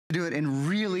Do it in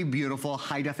really beautiful,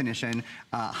 high definition,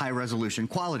 high resolution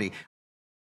quality.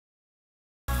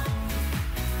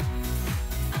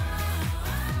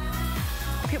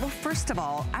 Okay, well, first of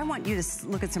all, I want you to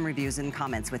look at some reviews and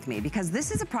comments with me, because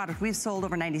this is a product we've sold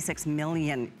over 96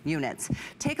 million units.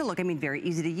 Take a look. I mean, very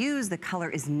easy to use. The color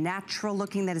is natural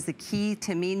looking. That is the key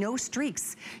to me. No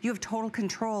streaks. You have total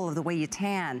control of the way you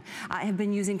tan. I have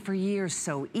been using for years.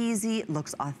 So easy. It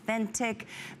looks authentic.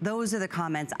 Those are the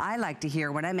comments I like to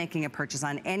hear when I'm making a purchase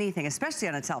on anything, especially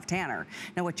on a self-tanner.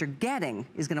 Now, what you're getting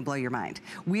is going to blow your mind.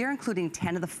 We are including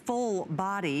 10 of the full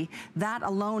body. That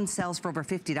alone sells for over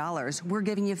 $50. We're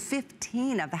giving you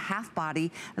 15 of the half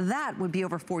body. That would be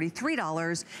over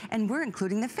 $43, and we're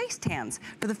including the face tans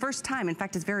for the first time. In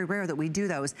fact, it's very rare that we do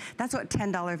those. That's what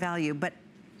 $10 value, but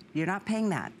you're not paying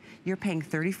that. You're paying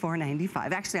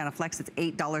 $34.95. Actually, on a Flex, it's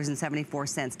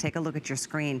 $8.74. Take a look at your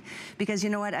screen. Because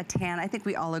you know what, a tan, I think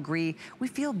we all agree, we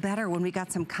feel better when we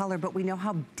got some color, but we know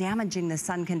how damaging the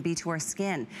sun can be to our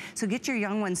skin. So get your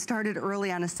young ones started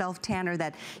early on a self-tanner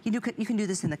that you can do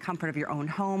this in the comfort of your own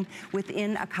home.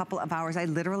 Within a couple of hours, I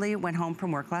literally went home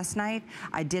from work last night.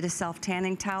 I did a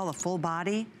self-tanning towel, a full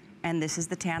body, and this is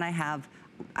the tan I have.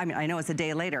 I mean, I know it's a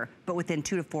day later, but within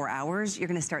 2 to 4 hours, you're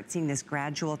gonna start seeing this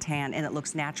gradual tan, and it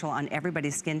looks natural on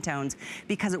everybody's skin tones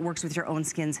because it works with your own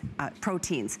skin's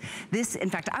proteins. This,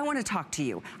 in fact, I wanna talk to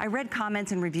you. I read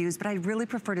comments and reviews, but I really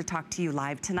prefer to talk to you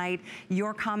live tonight.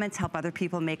 Your comments help other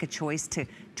people make a choice to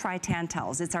try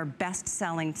TanTowels. It's our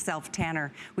best-selling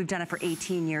self-tanner. We've done it for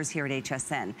 18 years here at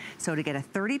HSN. So to get a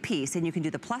 30-piece, and you can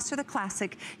do the plus or the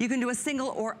classic, you can do a single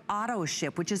or auto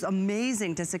ship, which is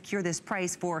amazing to secure this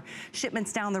price for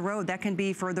shipments down the road. That can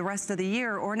be for the rest of the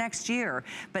year or next year.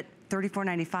 But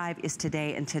 $34.95 is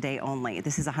today and today only.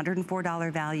 This is a $104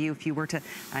 value. If you were to,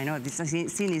 I know I've seen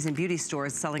these in beauty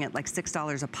stores selling at like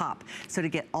 $6 a pop. So to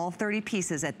get all 30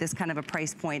 pieces at this kind of a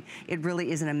price point, it really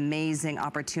is an amazing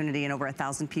opportunity, and over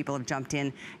 1,000 people have jumped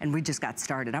in, and we just got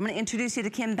started. I'm gonna introduce you to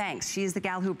Kim Banks. She is the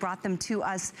gal who brought them to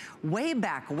us way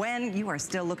back when. You are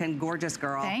still looking gorgeous,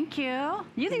 girl. Thank you.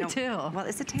 You do too. Well,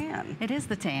 it's a tan. It is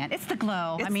the tan. It's the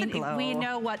glow. It's the glow. We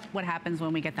know what happens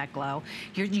when we get that glow.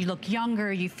 You look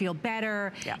younger, you feel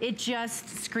better. Yeah. It just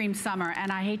screams summer.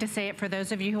 And I hate to say it for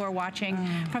those of you who are watching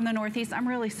from the Northeast, I'm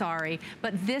really sorry,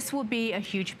 but this will be a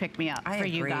huge pick-me-up for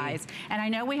you guys. And I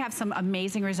know we have some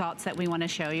amazing results that we want to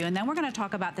show you, and then we're going to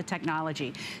talk about the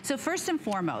technology. So first and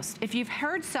foremost, if you've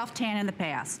heard self-tan in the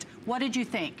past, what did you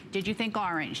think? Did you think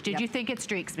orange? Did you think it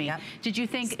streaks me? Did you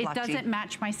think it doesn't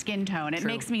match my skin tone? It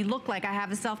makes me look like I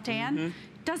have a self-tan?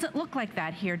 Doesn't look like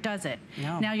that here, does it?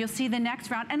 No. Now you'll see the next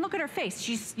round, and look at her face.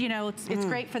 She's, you know, it's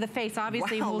great for the face.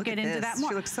 Obviously, we'll get into that more.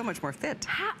 She looks so much more fit.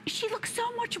 She looks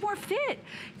so much more fit.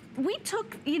 We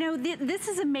took, you know, this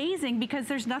is amazing because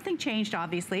there's nothing changed,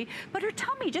 obviously, but her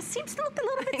tummy just seems to look a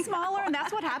little bit smaller, and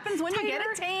that's what happens when you get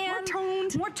a tan. More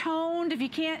toned. More toned.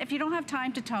 If you don't have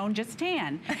time to tone, just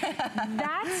tan.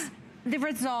 That's the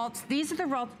results. These are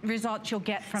the results you'll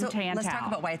get from TanTowel. Let's talk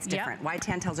about why it's different. Why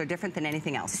TanTowels are different than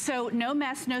anything else. So no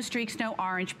mess, no streaks, no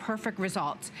orange, perfect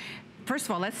results. First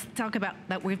of all, let's talk about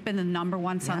that we've been the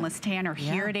 #1 sunless tanner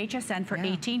here at HSN for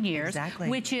 18 years,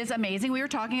 which is amazing. We were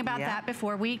talking about that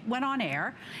before we went on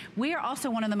air. We are also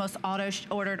one of the most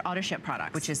ordered auto ship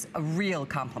products. Which is a real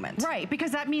compliment. Right,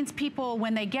 because that means people,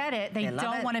 when they get it, they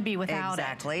don't want to be without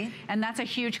it. And that's a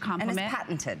huge compliment. And it's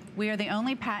patented. We are the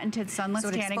only patented sunless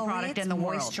tanning product in the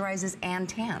world. Moisturizes and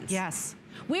tans. Yes.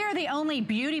 We are the only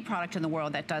beauty product in the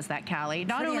world that does that, Callie.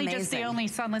 Not only just the only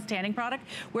sunless tanning product,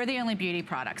 we're the only beauty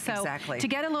product. So to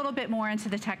get a little bit more into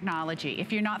the technology,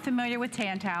 if you're not familiar with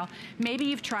TanTowel, maybe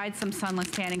you've tried some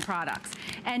sunless tanning products.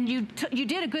 And you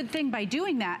did a good thing by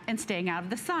doing that and staying out of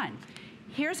the sun.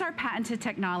 Here's our patented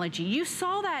technology. You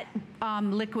saw that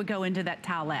liquid go into that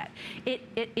towelette.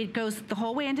 It goes the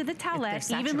whole way into the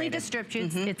towelette, evenly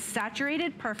distributed. It's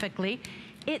saturated perfectly.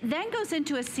 It then goes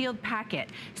into a sealed packet.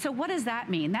 So what does that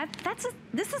mean?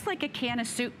 This is like a can of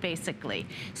soup, basically.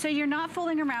 So you're not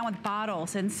fooling around with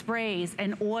bottles and sprays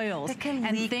and oils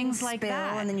and things like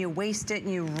that. And then you waste it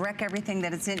and you wreck everything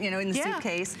that it's in, in the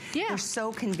suitcase. They're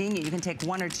so convenient. You can take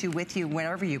 1 or 2 with you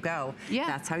wherever you go.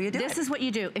 That's how you do it. This is what you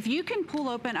do. If you can pull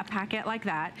open a packet like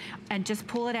that and just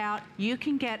pull it out, you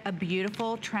can get a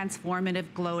beautiful, transformative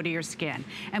glow to your skin.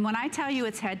 And when I tell you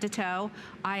it's head to toe,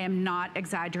 I am not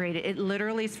exaggerating. It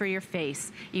literally is for your face.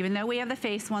 Even though we have the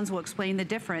face ones, we'll explain the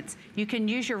difference. You can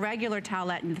use your regular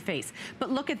towelette in the face. But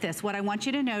look at this. What I want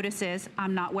you to notice is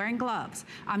I'm not wearing gloves.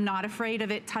 I'm not afraid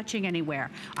of it touching anywhere.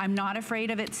 I'm not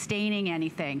afraid of it staining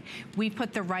anything. We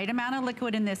put the right amount of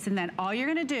liquid in this, and then all you're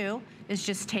gonna do is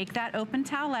just take that open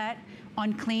towelette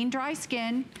on clean, dry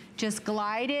skin. Just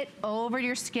glide it over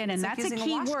your skin, and that's a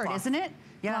key word, isn't it?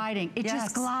 Yeah. Gliding. It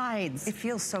just glides. It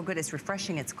feels so good. It's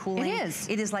refreshing. It's cooling. It is.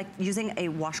 It is like using a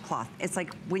washcloth. It's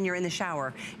like when you're in the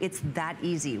shower. It's that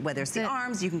easy. Whether it's the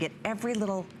arms, you can get every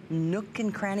little nook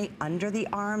and cranny under the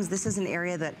arms. This is an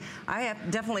area that I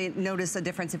have definitely noticed a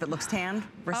difference if it looks tan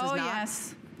versus not. Oh,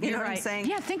 yes. You know what I'm saying?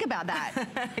 Yeah, think about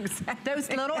that. Exactly.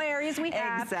 Those little areas we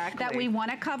have that we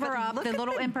want to cover up, the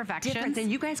little imperfections.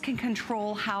 And you guys can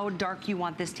control how dark you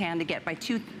want this tan to get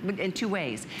in two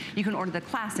ways. You can order the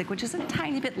classic, which is a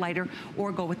tiny bit lighter,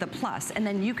 or go with the plus. And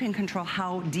then you can control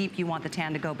how deep you want the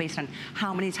tan to go based on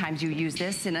how many times you use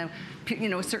this in a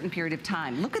certain period of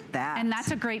time. Look at that. And that's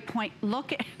a great point.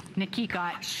 Look at Nikki you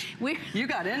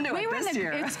got into it this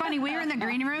year. It's funny, we were in the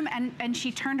green room and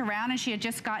she turned around and she had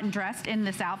just gotten dressed in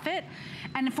this outfit.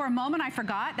 And for a moment I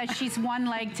forgot that she's one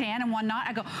leg tan and one not.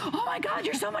 I go, oh my God,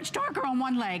 you're so much darker on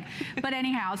one leg. But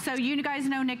anyhow, so you guys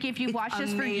know, Nikki, if you've watched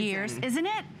us for years, isn't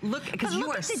it? Look, because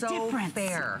you are so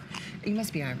fair. You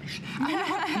must be Irish.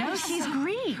 No, she's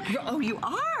Greek. Oh, you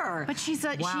are? But she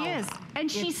is. And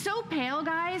she's so pale,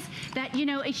 guys, that,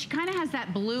 she kind of has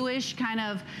that bluish kind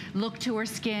of look to her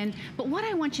skin. But what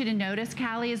I want you to notice,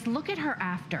 Callie, is look at her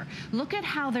after. Look at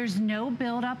how there's no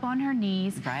buildup on her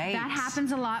knees. Right. That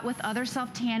happens a lot with other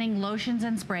self-tanning lotions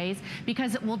and sprays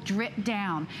because it will drip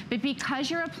down. But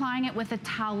because you're applying it with a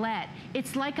towelette,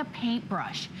 it's like a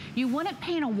paintbrush. You wouldn't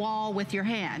paint a wall with your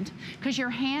hand because your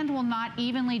hand will not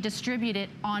evenly distribute it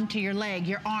onto your leg,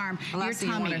 your arm, your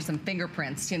tummy. You want some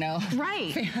fingerprints,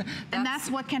 Right. And that's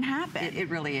what can happen. It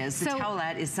really is. The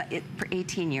towelette is for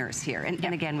 18 years here.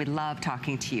 And again, we love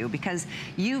talking to you because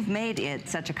you've made it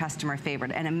such a customer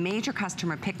favorite and a major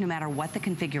customer pick no matter what the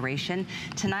configuration.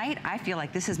 Tonight, I feel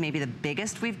like this is maybe the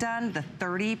biggest we've done, the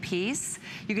 30 piece.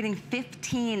 You're getting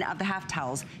 15 of the half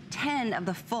towels, 10 of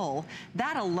the full.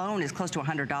 That alone is close to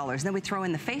 $100. And then we throw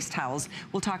in the face towels.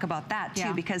 We'll talk about that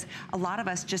too because a lot of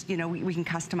us just, we can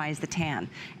customize the tan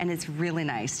and it's really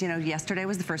nice. Yesterday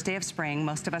was the first day of spring.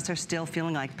 Most of us are still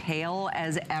feeling like pale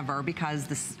as ever because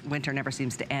this winter never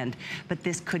seems to end. But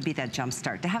this could be that jump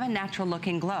start to have a natural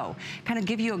looking glow. Kind of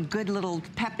give you a good little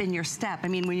pep in your step. I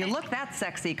mean, when you look that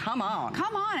sexy, come on.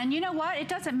 Come on, and you know what? It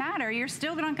doesn't matter. You're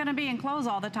still not gonna be in clothes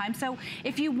all the time. So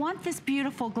if you want this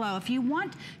beautiful glow, if you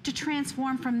want to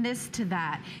transform from this to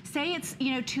that, say it's,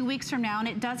 2 weeks from now and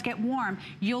it does get warm,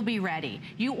 you'll be ready.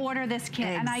 You order this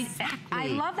kit. Exactly. And I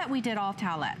love that we did all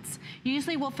towelettes.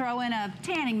 Usually we'll throw in a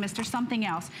tanning mist or something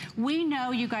else. We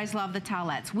know you guys love the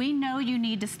towelettes. We know you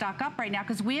need to stock up right now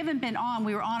because we haven't been on.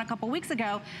 We were on a couple weeks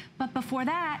ago, but before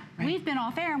that, we've been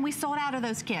off air and we sold out of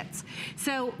those kits.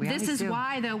 So this is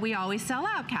why, though, we always sell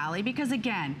out, Callie, because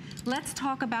again, let's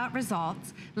talk about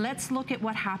results. Let's look at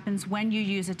what happens when you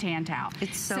use a TanTowel.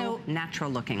 It's so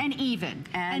natural looking. And even.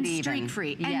 And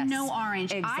streak-free. And no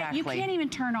orange. Exactly. You can't even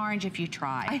turn orange if you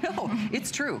try. I know.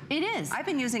 It's true. It is. I've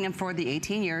been using them for the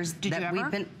 18 years that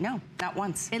we've been. No, not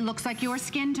once. It looks like your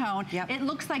skin tone. Yep. It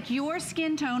looks like your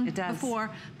skin tone before,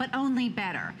 but only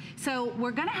better. So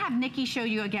we're gonna have Nikki show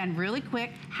you again really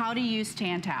quick how to use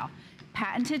TanTowel.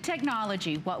 Patented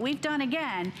technology. What we've done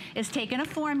again is taken a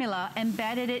formula,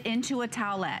 embedded it into a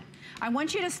towelette. I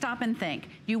want you to stop and think.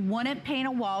 You wouldn't paint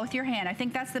a wall with your hand. I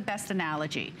think that's the best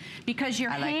analogy because your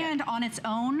hand on its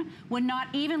own would not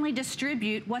evenly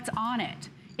distribute what's on it.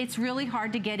 It's really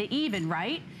hard to get it even,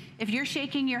 right? If you're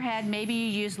shaking your head, maybe you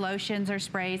use lotions or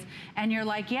sprays and you're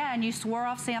like, yeah, and you swore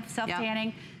off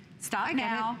self-tanning. Stop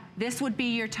now. This would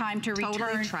be your time to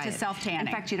return to self-tanning.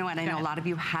 In fact, you know what? I know a lot of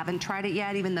you haven't tried it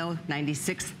yet, even though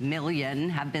 96 million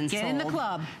have been sold. Get in the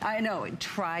club. I know.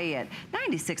 Try it.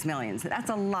 96 million.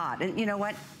 That's a lot. And you know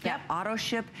what? That auto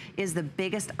ship is the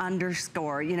biggest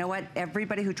underscore. You know what?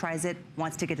 Everybody who tries it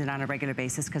wants to get it on a regular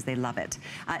basis because they love it.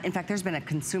 In fact, there's been a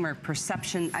consumer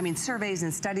perception, surveys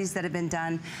and studies that have been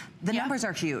done. The numbers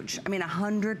are huge.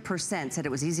 100% said it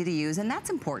was easy to use, and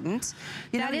that's important.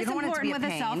 That is important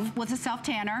with a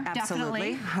self-tanner,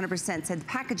 absolutely. 100% said the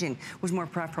packaging was more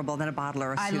preferable than a bottle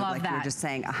or a suit, like you were just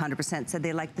saying. 100% said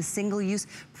they liked the single-use,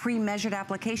 pre-measured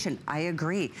application. I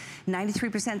agree.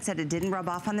 93% said it didn't rub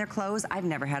off on their clothes. I've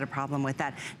never had a problem with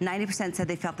that. 90% said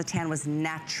they felt the tan was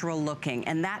natural looking.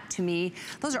 And that, to me,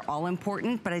 those are all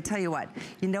important, but I tell you what,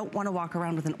 you don't want to walk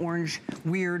around with an orange,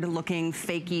 weird-looking,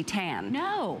 fakey tan.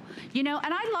 No. And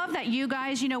I love that you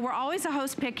guys, we're always a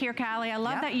host pick here, Callie. I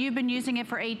love that you've been using it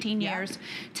for 18 years.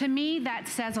 to me, that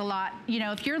says a lot. You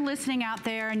know, if you're listening out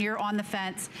there and you're on the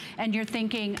fence and you're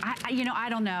thinking, you know, I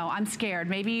don't know, I'm scared.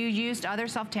 Maybe you used other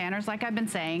self-tanners like I've been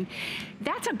saying.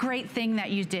 That's a great thing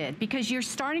that you did because you're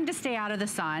starting to stay out of the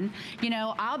sun. You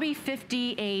know, I'll be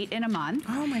 58 in a month.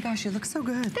 Oh my gosh, you look so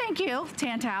good. Thank you,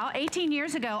 TanTowel. 18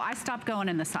 years ago, I stopped going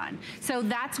in the sun. So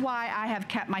that's why I have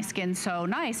kept my skin so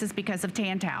nice, is because of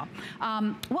TanTowel.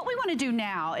 What we want to do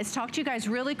now is talk to you guys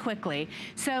really quickly.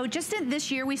 So just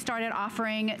this year, we started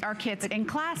offering our kits in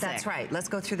Classic. That's right. Let's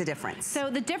go through the difference. So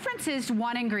the difference is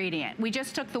one ingredient. We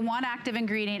just took the one active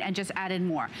ingredient and just added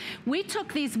more. We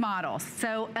took these models.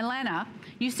 So Elena,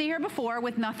 you see her before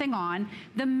with nothing on.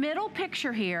 The middle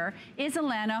picture here is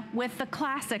Elena with the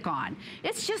Classic on.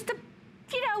 It's just a,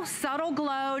 you know, subtle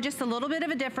glow, just a little bit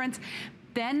of a difference.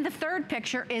 Then the third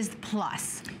picture is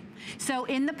Plus. So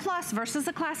in the Plus versus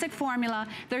the Classic formula,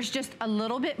 there's just a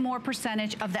little bit more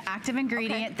percentage of the active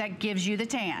ingredient that gives you the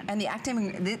tan. And the active,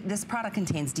 this product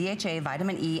contains DHA,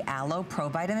 vitamin E, aloe,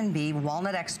 provitamin B,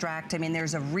 walnut extract. I mean,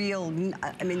 there's a real,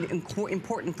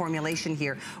 important formulation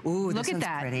here. Ooh, this one's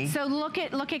pretty. So look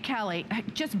at Kelly,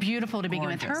 just beautiful to begin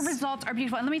with. Her results are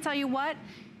beautiful. And let me tell you what,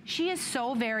 she is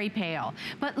so very pale,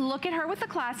 but look at her with the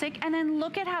Classic, and then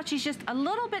look at how she's just a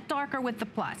little bit darker with the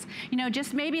Plus. You know,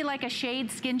 just maybe like a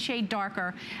skin shade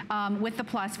darker with the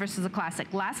Plus versus the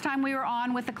Classic. Last time we were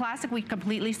on with the Classic, we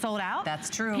completely sold out. That's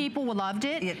true. People loved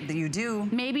it. You do.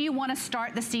 Maybe you want to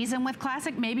start the season with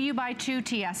Classic. Maybe you buy 2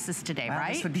 TSs today,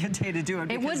 right? This would be a day to do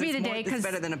it. It would be the day, because it's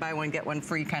better than a buy one get one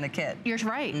free kind of kit. You're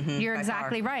right. You're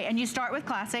exactly right. And you start with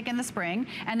Classic in the spring,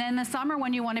 and then in the summer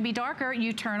when you want to be darker,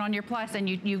 you turn on your Plus and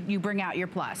you bring out your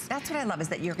Plus. That's what I love, is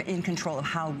that you're in control of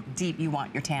how deep you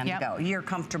want your tan to go. You're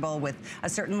comfortable with a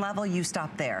certain level, you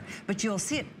stop there. But you'll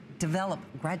see it develop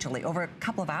gradually over a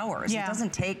couple of hours. It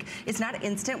doesn't take, it's not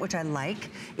instant, which I like.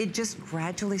 It just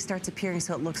gradually starts appearing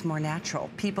so it looks more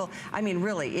natural. People, I mean,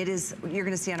 really, it is, you're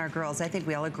gonna see on our girls, I think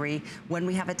we all agree, when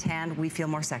we have a tan, we feel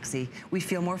more sexy. We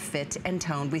feel more fit and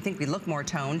toned. We think we look more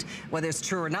toned, whether it's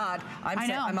true or not.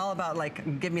 I'm all about,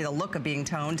 like, give me the look of being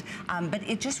toned. But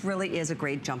it just really is a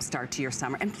great jump start to your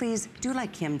summer. And please, do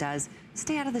like Kim does.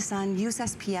 Stay out of the sun, use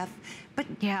SPF, but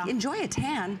enjoy a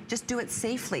tan. Just do it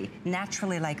safely,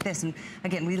 naturally like this. And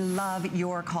again, we love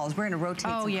your calls. We're gonna rotate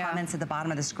some comments at the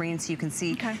bottom of the screen so you can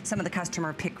see some of the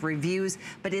customer pick reviews,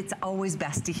 but it's always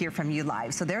best to hear from you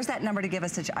live. So there's that number to give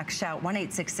us a shout,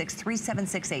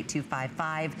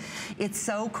 1-866-376-8255. It's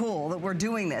so cool that we're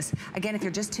doing this. Again, if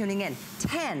you're just tuning in,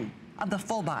 10 of the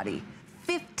full body,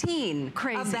 15 of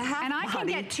the half and I body. can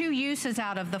get 2 uses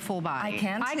out of the full body. I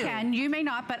can too. I can. You may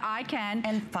not, but I can.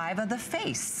 And 5 of the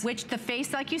face. Which the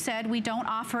face, like you said, we don't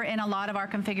offer in a lot of our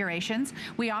configurations.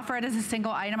 We offer it as a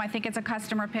single item. I think it's a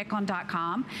customer pick on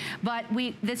 .com. But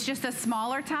it's just a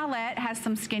smaller towelette, has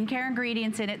some skincare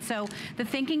ingredients in it. So the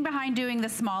thinking behind doing the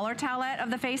smaller towelette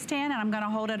of the face tan, and I'm gonna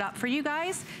hold it up for you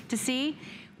guys to see,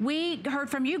 we heard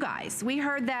from you guys. We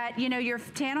heard that, you know, your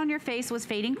tan on your face was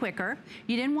fading quicker.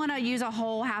 You didn't want to use a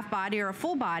whole half body or a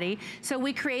full body, so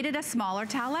we created a smaller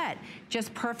towelette.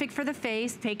 Just perfect for the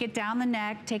face. Take it down the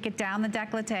neck, take it down the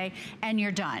décolleté, and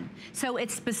you're done. So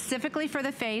it's specifically for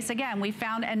the face. Again, we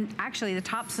found, and actually the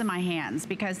tops of my hands,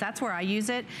 because that's where I use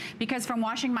it, because from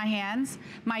washing my hands,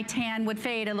 my tan would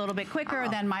fade a little bit quicker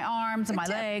than my arms and my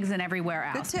legs and everywhere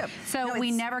else. Good tip. So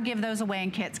we never give those away in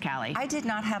kits, Callie. I did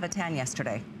not have a tan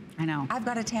yesterday. I know. I've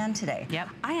got a tan today. Yep.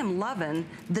 I am loving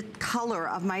the color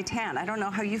of my tan. I don't know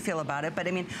how you feel about it, but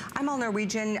I mean, I'm all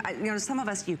Norwegian. You know, some of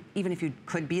us, even if you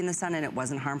could be in the sun and it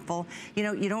wasn't harmful, you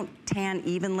know, you don't tan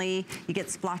evenly, you get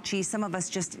splotchy. Some of us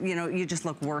just, you know, you just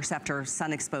look worse after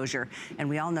sun exposure. And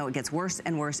we all know it gets worse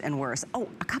and worse and worse. Oh,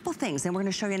 a couple things, and we're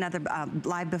gonna show you another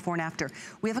live before and after.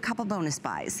 We have a couple bonus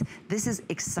buys. This is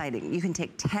exciting. You can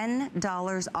take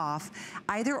 $10 off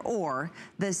either or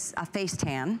this face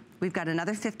tan. We've got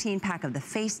another 15 pack of the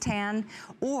face tan,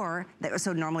 or,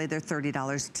 so normally they're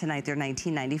 $30, tonight they're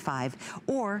 $19.95,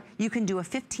 or you can do a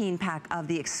 15 pack of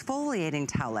the exfoliating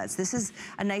towelettes. This is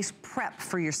a nice prep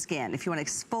for your skin. If you want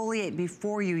to exfoliate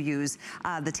before you use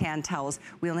the TanTowels,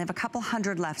 we only have a couple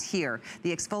hundred left here.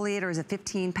 The exfoliator is a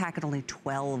 15 pack at only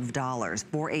 $12,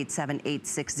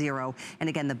 $487-860. And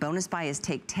again, the bonus buy is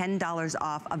take $10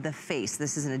 off of the face.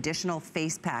 This is an additional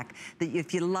face pack that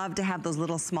if you love to have those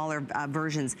little smaller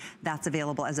versions, that's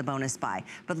available as a bonus buy.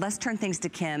 But let's turn things to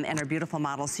Kim and her beautiful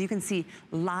model so you can see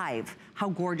live how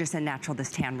gorgeous and natural this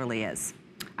tan really is.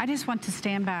 I just want to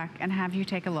stand back and have you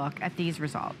take a look at these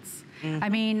results. I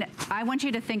mean, I want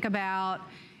you to think about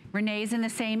Renee's in the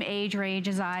same age range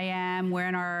as I am. We're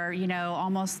in our, you know,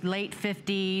 almost late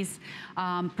 50s,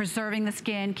 preserving the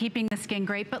skin, keeping the skin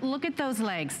great. But look at those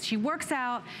legs. She works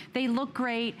out, they look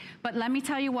great, but let me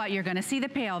tell you what, you're gonna see the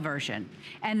pale version.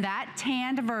 And that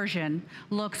tanned version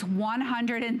looks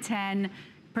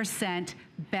 110%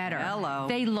 better. Hello.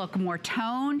 They look more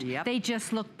toned. Yep. They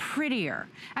just look prettier.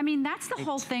 I mean, that's the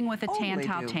whole thing with a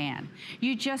TanTowel tan.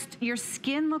 Your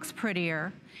skin looks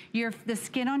prettier. The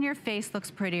skin on your face looks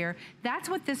prettier. That's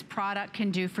what this product can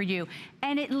do for you.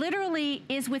 And it literally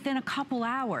is within a couple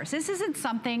hours. This isn't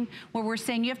something where we're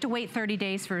saying you have to wait 30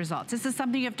 days for results. This is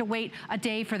something you have to wait a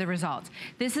day for the results.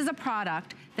 This is a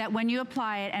product that when you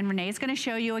apply it, and Renee's gonna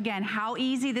show you again how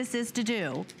easy this is to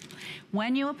do,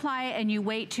 when you apply it and you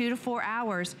wait 2 to 4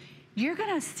 hours, you're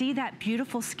gonna see that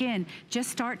beautiful skin just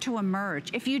start to emerge.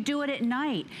 If you do it at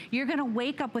night, you're gonna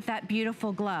wake up with that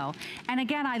beautiful glow. And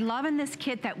again, I love in this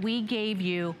kit that we gave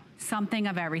you something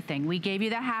of everything. We gave you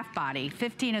the half body,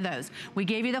 15 of those. We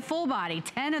gave you the full body,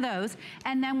 10 of those.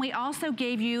 And then we also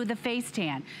gave you the face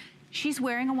tan. She's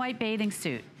wearing a white bathing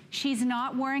suit. She's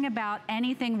not worrying about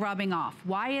anything rubbing off.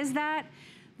 Why is that?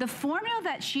 The formula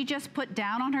that she just put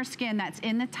down on her skin that's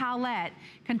in the towelette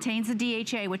contains the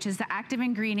DHA, which is the active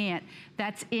ingredient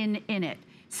that's in it.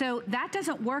 So that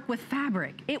doesn't work with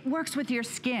fabric. It works with your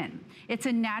skin. It's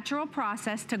a natural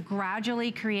process to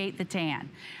gradually create the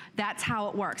tan. That's how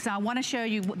it works. Now I wanna show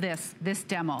you this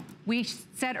demo. We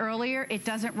said earlier, it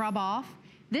doesn't rub off.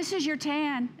 This is your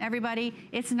tan, everybody.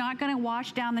 It's not gonna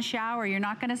wash down the shower. You're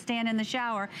not gonna stand in the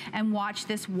shower and watch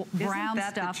this brown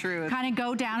stuff kind of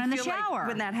go down in the shower. Like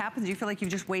when that happens, you feel like you've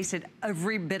just wasted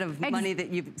every bit of money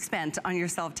that you've spent on your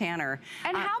self-tanner.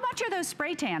 And how much are those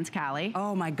spray tans, Callie?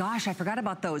 Oh my gosh, I forgot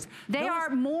about those. They are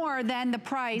more than the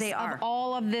price of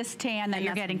all of this tan that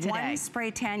you're getting today. One spray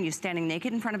tan, you're standing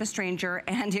naked in front of a stranger,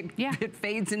 and it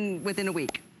fades within a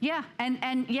week. Yeah,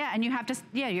 and you have to,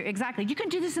 exactly. You can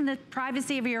do this in the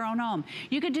privacy of your own home.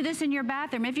 You can do this in your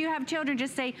bathroom. If you have children,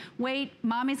 just say, wait,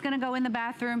 mommy's gonna go in the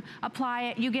bathroom, apply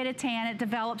it, you get a tan, it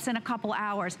develops in a couple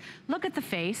hours. Look at the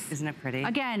face. Isn't it pretty?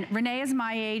 Again, Renee is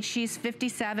my age, she's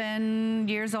 57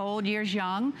 years old, years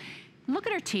young. Look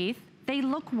at her teeth. They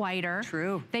look whiter.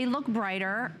 True. They look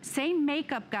brighter. Same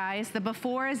makeup, guys. The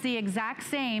before is the exact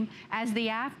same as the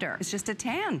after. It's just a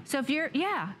tan. So if you're,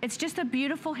 it's just a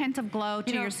beautiful hint of glow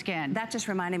to your skin. That just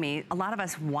reminded me, a lot of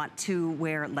us want to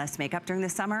wear less makeup during the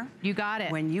summer. You got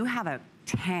it. When you have a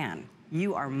tan,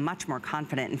 you are much more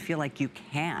confident and feel like you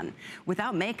can.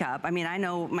 Without makeup, I mean, I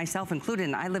know myself included,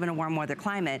 and I live in a warm weather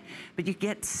climate, but you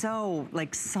get so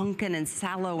like sunken and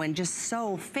sallow and just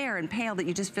so fair and pale that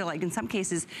you just feel like in some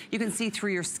cases you can see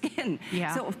through your skin.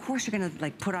 Yeah. So of course you're gonna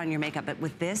like put on your makeup, but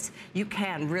with this, you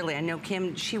can really. I know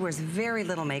Kim, she wears very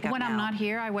little makeup When I'm not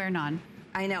here, I wear none.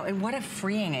 I know, and what a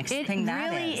freeing thing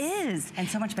that is. It really is. And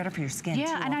so much better for your skin, too,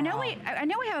 and I know we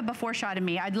have a before shot of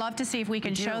me. I'd love to see if we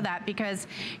can show that, because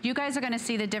you guys are gonna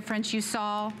see the difference. You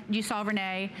saw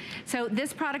Renee. So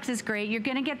this product is great. You're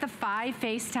gonna get the 5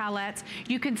 face towelettes.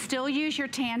 You can still use your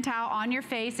TanTowel on your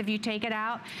face if you take it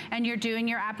out and you're doing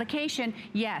your application.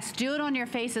 Yes, do it on your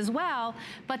face as well,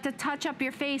 but to touch up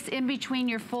your face in between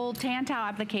your full TanTowel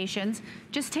applications,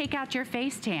 just take out your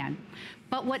face tan.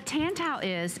 But what TanTowel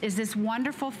is this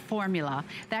wonderful formula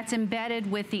that's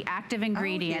embedded with the active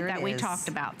ingredient that we talked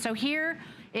about. So here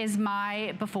is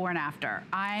my before and after.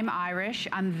 I'm Irish,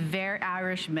 I'm very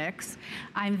Irish mix.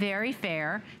 I'm very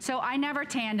fair, so I never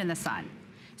tanned in the sun.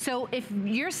 So if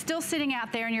you're still sitting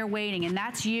out there and you're waiting, and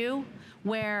that's you,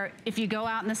 where if you go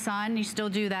out in the sun, you still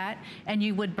do that, and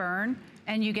you would burn,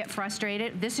 and you get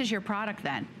frustrated, this is your product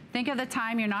then. Think of the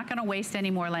time you're not gonna waste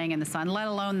any more laying in the sun, let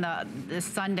alone the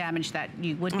sun damage that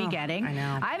you would be getting. I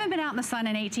know. I haven't been out in the sun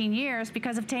in 18 years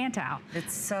because of TanTowel.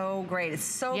 It's so great. It's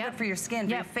so good for your skin,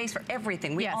 for your face, for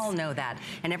everything. We all know that.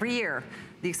 And every year,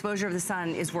 the exposure of the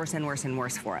sun is worse and worse and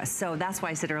worse for us. So that's why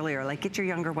I said earlier, like, get your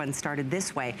younger ones started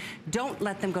this way. Don't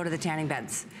let them go to the tanning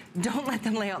beds. Don't let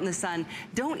them lay out in the sun.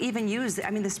 Don't even use,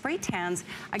 I mean, the spray tans,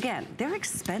 again, they're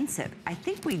expensive. I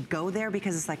think we go there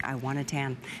because it's like, I want a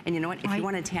tan. And you know what? If you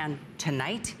want a tan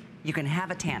tonight, you can have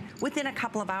a tan within a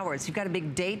couple of hours. You've got a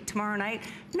big date tomorrow night,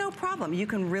 no problem. You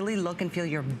can really look and feel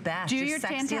your best, your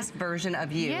sexiest version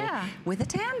of you with a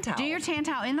TanTowel. Do your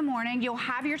TanTowel in the morning. You'll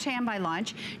have your tan by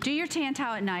lunch. Do your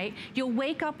TanTowel at night. You'll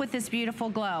wake up with this beautiful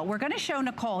glow. We're gonna show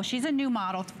Nicole. She's a new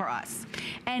model for us.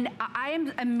 And I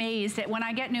am amazed at when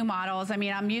I get new models. I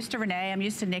mean, I'm used to Renee, I'm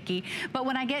used to Nikki, but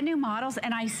when I get new models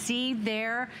and I see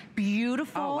their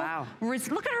beautiful,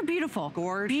 look at her beautiful,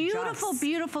 gorgeous, beautiful,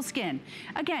 beautiful skin.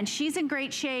 Again, she's in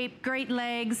great shape, great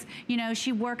legs, you know,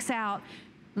 she works out.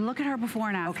 Look at her before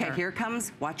and after. Okay, here it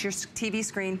comes. Watch your TV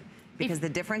screen. because the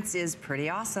difference is pretty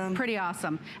awesome. Pretty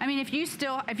awesome. I mean, if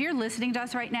you're listening to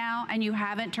us right now and you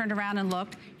haven't turned around and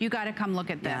looked, you got to come look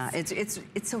at this. Yeah,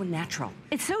 it's so natural.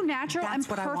 It's so natural and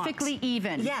perfectly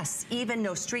even. Yes, even,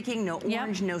 no streaking, no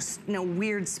orange, no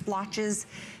weird splotches.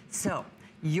 So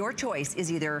your choice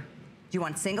is either, do you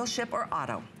want single ship or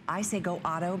auto? I say go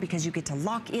auto because you get to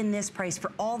lock in this price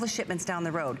for all the shipments down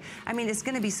the road. I mean, it's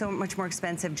gonna be so much more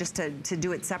expensive just to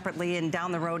do it separately and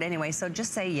down the road anyway, so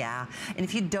just say yeah. And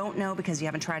if you don't know because you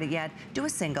haven't tried it yet, do a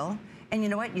single. And you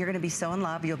know what? You're gonna be so in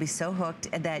love, you'll be so hooked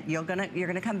that you're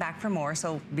gonna come back for more,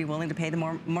 so be willing to pay the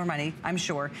more money, I'm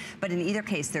sure. But in either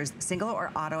case, there's single or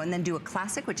auto, and then do a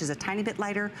classic, which is a tiny bit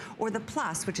lighter, or the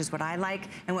plus, which is what I like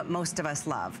and what most of us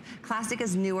love. Classic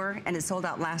is newer, and it sold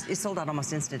out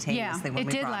almost instantaneously when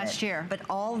we brought it. Yeah, it did last year. But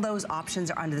all those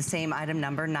options are under the same item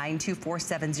number,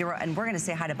 92470, and we're gonna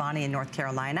say hi to Bonnie in North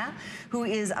Carolina, who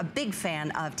is a big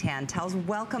fan of TanTowels.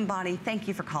 Welcome, Bonnie. Thank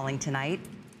you for calling tonight.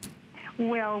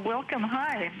 Well, welcome.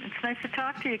 Hi. It's nice to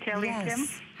talk to you, Kelly and Kim.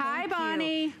 Hi,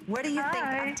 Bonnie. What do you think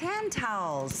of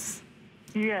TanTowels?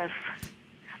 Yes.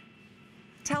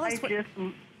 Tell us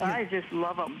I just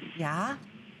love them. Yeah?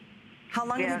 How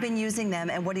long have you been using them,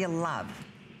 and what do you love?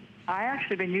 I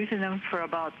actually been using them for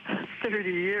about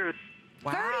 30 years.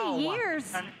 Wow. 30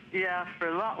 years? Yeah, for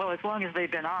as long as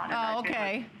they've been on. Oh,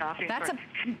 okay. That's a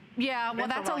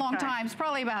long time. It's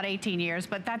probably about 18 years,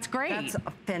 but that's great. That's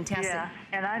fantastic. Yeah,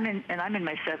 and I'm in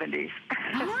my 70s.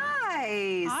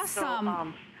 Nice. Awesome.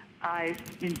 So, I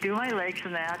do my legs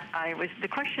and that. The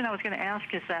question I was going to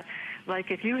ask is that,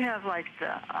 like, if you have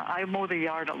I mow the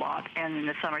yard a lot, and in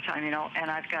the summertime, you know,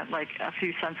 and I've got like a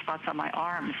few sunspots on my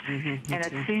arms, and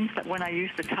it seems that when I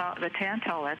use the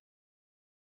TanTowel,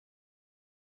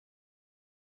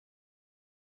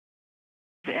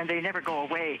 and they never go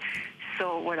away.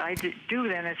 So what I do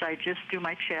then is I just do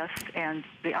my chest and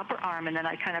the upper arm, and then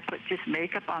I kind of put just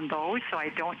makeup on those so I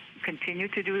don't continue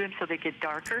to do them so they get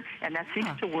darker, and that seems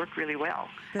to work really well.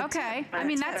 Okay. I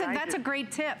mean, that's a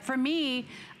great tip. For me,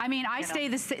 I mean,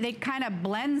 they kind of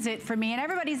blends it for me, and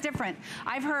everybody's different.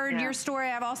 I've heard your story.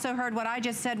 I've also heard what I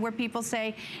just said, where people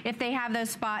say if they have those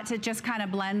spots, it just kind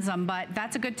of blends them, but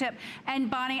that's a good tip. And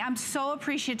Bonnie, I'm so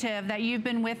appreciative that you've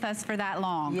been with us for that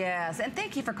long. Yes, and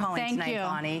thank you for calling tonight,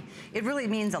 Bonnie. It really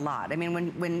means a lot. I mean,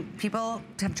 when people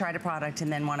have tried a product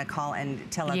and then want to call and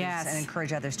tell others and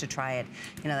encourage others to try it,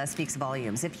 you know, that speaks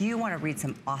volumes. If you want to read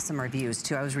some awesome reviews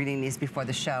too, I was reading these before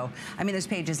the show. I mean, there's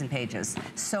pages and pages.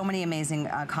 So many amazing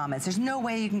comments. There's no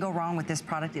way you can go wrong with this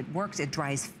product. It works. It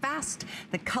dries fast.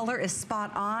 The color is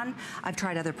spot on. I've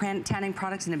tried other tanning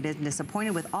products and have been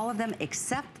disappointed with all of them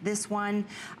except this one.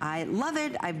 I love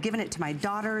it. I've given it to my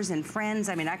daughters and friends.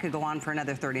 I mean, I could go on for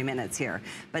another 30 minutes here,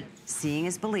 but seeing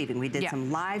is believing. We did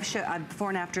some live before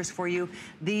and afters for you.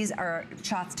 These are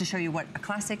shots to show you what a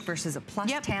classic versus a plus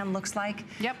tan looks like.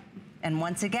 Yep. And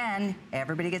once again,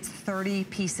 everybody gets 30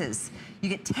 pieces. You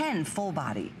get 10 full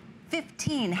body,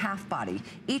 15 half body.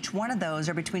 Each one of those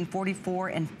are between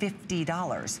 $44 and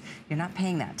 $50. You're not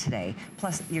paying that today.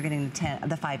 Plus, you're getting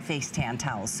the 5 face tan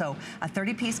towels. So a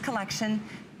 30-piece collection.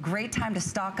 Great time to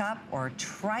stock up or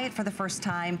try it for the first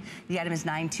time. The item is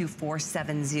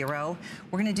 92470.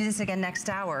 We're gonna do this again next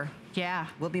hour. Yeah.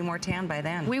 We'll be more tan by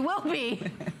then. We will be.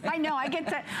 I know, I get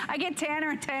tanner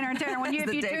and tanner and tanner.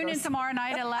 If you tune in tomorrow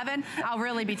night at 11, I'll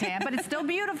really be tan. But it's still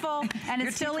beautiful, and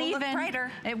it's still even. Look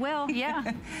brighter. It will,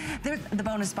 yeah. The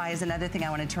bonus buy is another thing I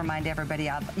wanted to remind everybody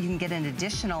of. You can get an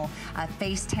additional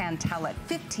face tan towelette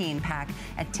 15-pack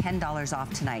at $10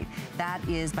 off tonight. That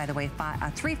is, by the way,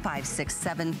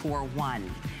 356741.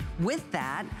 With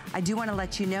that, I do want to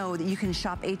let you know that you can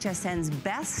shop HSN's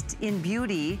Best in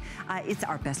Beauty. It's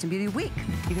our Best in Beauty week.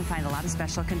 You can find a lot of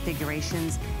special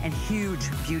configurations and huge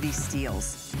beauty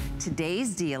steals.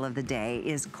 Today's deal of the day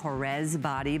is Korres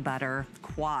Body Butter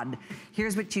Quad.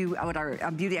 Here's what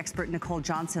our beauty expert Nicole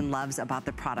Johnson loves about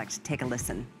the product. Take a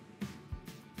listen.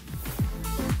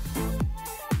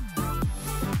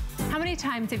 How many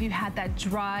times have you had that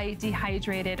dry,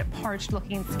 dehydrated, parched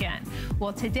looking skin?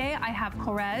 Well, today I have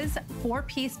Korres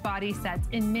 4-piece body sets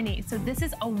in mini. So this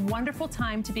is a wonderful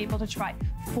time to be able to try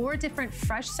 4 different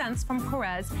fresh scents from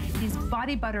Korres. These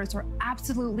body butters are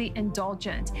absolutely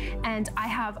indulgent. And I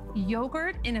have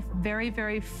yogurt in a very,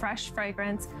 very fresh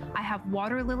fragrance. I have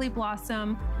water lily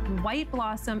blossom, white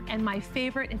blossom, and my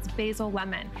favorite is basil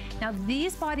lemon. Now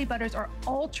these body butters are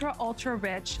ultra, ultra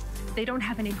rich. They don't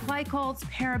have any glycols,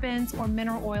 parabens, or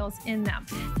mineral oils in them.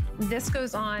 This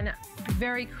goes on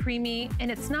very creamy,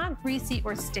 and it's not greasy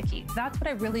or sticky. That's what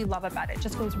I really love about it. It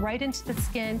just goes right into the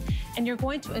skin, and you're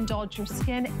going to indulge your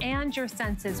skin and your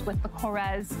senses with the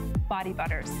Korres body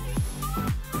butters.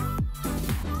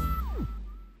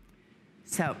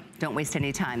 So don't waste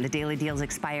any time. The daily deals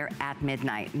expire at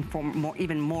midnight. And for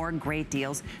even more great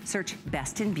deals, search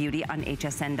Best in Beauty on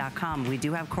hsn.com. We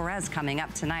do have Korres coming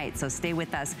up tonight, so stay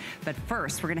with us. But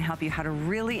first, we're gonna help you how to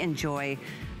really enjoy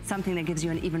something that gives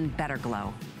you an even better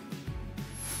glow.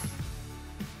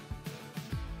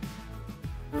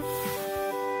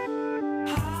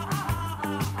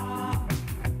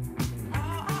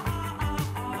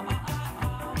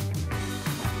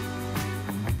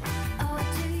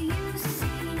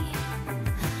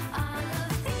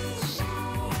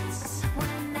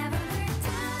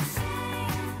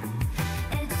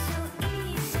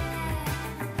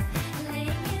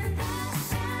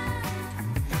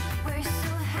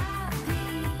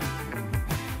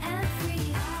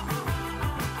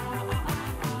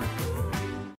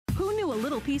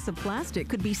 Piece of plastic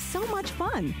could be so much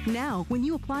fun. Now, when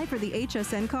you apply for the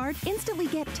HSN card, instantly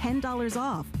get $10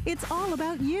 off. It's all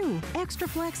about you. Extra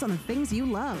flex on the things you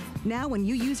love. Now, when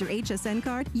you use your HSN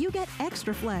card, you get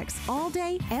extra flex all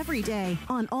day, every day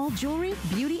on all jewelry,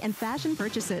 beauty, and fashion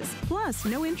purchases. Plus,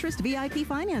 no interest VIP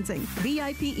financing,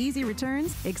 VIP easy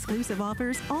returns, exclusive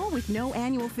offers, all with no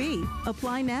annual fee.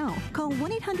 Apply now. Call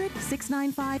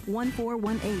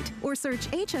 1-800-695-1418 or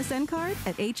search HSN card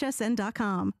at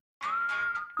hsn.com.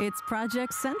 It's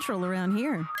Project Central around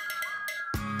here.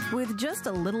 With just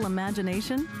a little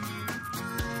imagination,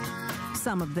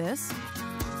 some of this,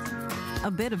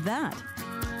 a bit of that.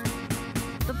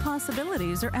 The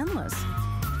possibilities are endless.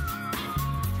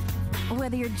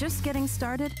 Whether you're just getting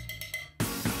started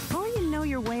or you know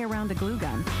your way around a glue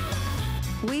gun,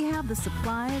 we have the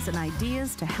supplies and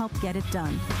ideas to help get it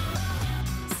done.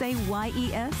 Say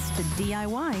YES to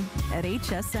DIY at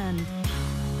HSN.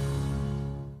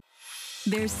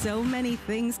 There's so many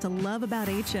things to love about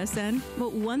HSN,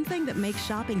 but one thing that makes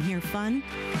shopping here fun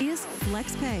is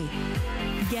FlexPay.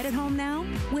 Get it home now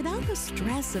without the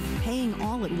stress of paying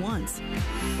all at once.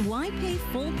 Why pay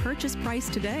full purchase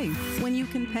price today when you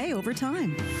can pay over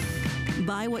time?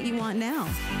 Buy what you want now,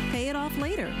 pay it off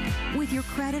later with your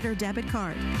credit or debit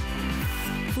card.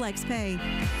 FlexPay.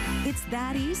 It's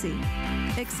that easy.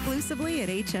 Exclusively at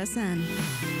HSN.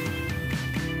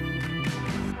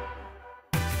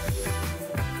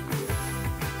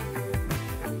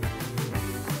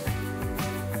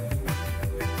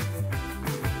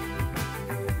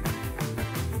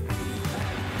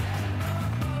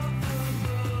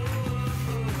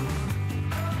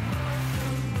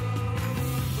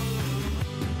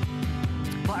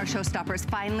 Our showstoppers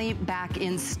finally back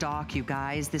in stock, you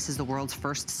guys. This is the world's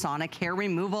first sonic hair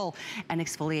removal and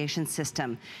exfoliation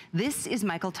system. This is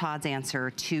Michael Todd's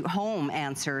home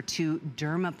answer to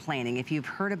dermaplaning. If you've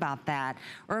heard about that,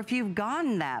 or if you've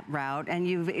gone that route and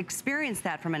you've experienced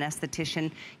that from an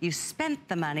esthetician, you spent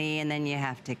the money and then you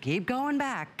have to keep going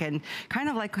back and kind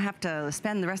of like have to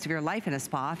spend the rest of your life in a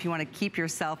spa if you want to keep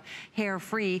yourself hair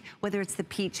free, whether it's the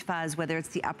peach fuzz, whether it's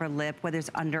the upper lip, whether it's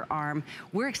underarm.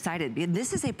 We're excited.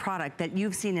 This is a product that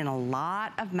you've seen in a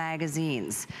lot of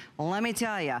magazines. Let me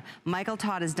tell you, Michael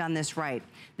Todd has done this right.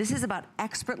 This is about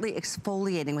expertly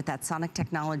exfoliating with that sonic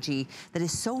technology that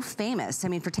is so famous. I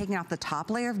mean, for taking off the top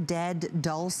layer of dead,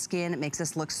 dull skin, it makes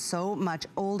us look so much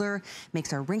older,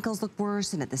 makes our wrinkles look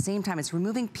worse, and at the same time, it's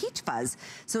removing peach fuzz.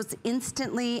 So it's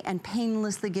instantly and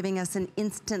painlessly giving us an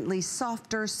instantly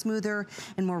softer, smoother,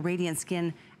 and more radiant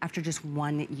skin after just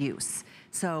one use.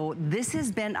 So this has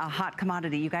been a hot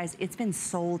commodity. You guys, it's been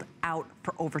sold out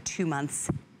for over 2 months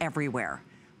everywhere.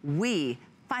 We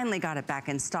finally got it back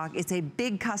in stock. It's a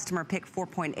big customer pick,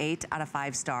 4.8 out of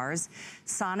 5 stars.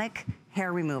 Sonic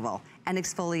hair removal and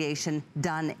exfoliation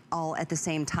done all at the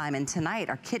same time. And tonight,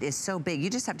 our kit is so big, you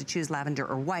just have to choose lavender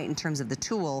or white in terms of the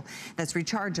tool that's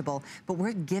rechargeable, but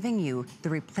we're giving you the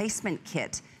replacement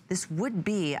kit. This would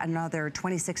be another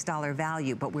 $26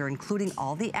 value, but we're including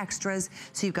all the extras.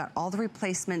 So you've got all the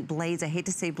replacement blades. I hate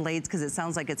to say blades because it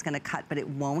sounds like it's gonna cut, but it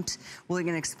won't. We're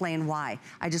gonna explain why.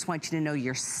 I just want you to know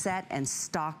you're set and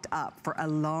stocked up for a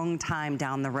long time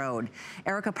down the road.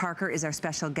 Erica Parker is our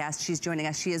special guest. She's joining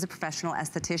us. She is a professional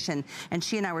esthetician, and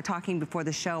she and I were talking before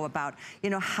the show about, you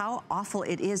know, how awful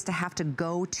it is to have to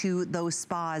go to those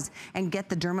spas and get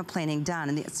the dermaplaning done.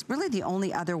 And it's really the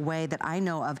only other way that I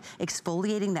know of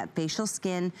exfoliating that facial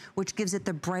skin, which gives it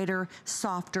the brighter,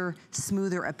 softer,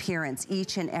 smoother appearance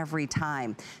each and every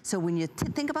time. So when you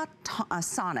think about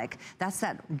Sonic, that's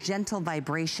that gentle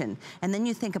vibration. And then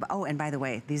you think about, oh, and by the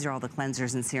way, these are all the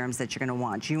cleansers and serums that you're gonna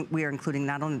want. We are including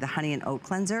not only the honey and oat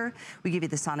cleanser, we give you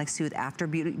the Sonic Soothe After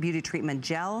Beauty Treatment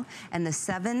Gel, and the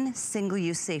 7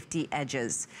 single-use safety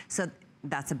edges. So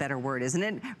that's a better word, isn't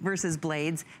it? Versus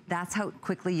blades. That's how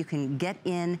quickly you can get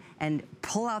in and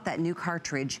pull out that new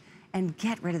cartridge and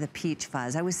get rid of the peach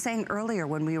fuzz. I was saying earlier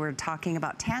when we were talking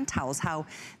about TanTowels how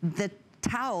the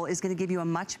towel is going to give you a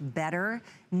much better,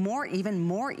 even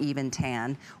more even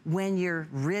tan when you're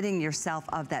ridding yourself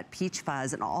of that peach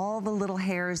fuzz and all the little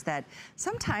hairs that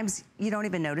sometimes you don't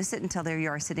even notice it until there you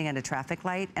are sitting at a traffic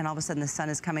light and all of a sudden the sun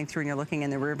is coming through and you're looking in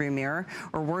the rearview mirror,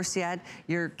 or worse yet,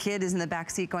 your kid is in the back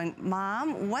seat going,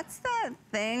 Mom, what's that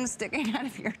thing sticking out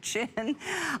of your chin?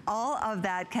 All of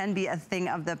that can be a thing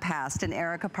of the past, and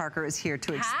Erica Parker is here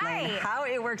to explain how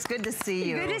it works. Good to see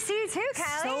you. Good to see you too,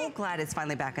 Callie. So glad it's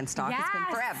finally back in stock. Yes. It's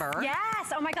been forever.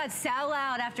 Yes. Oh my God, sell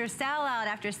out after sell out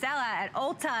after sell out at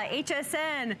Ulta,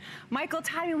 HSN, Michael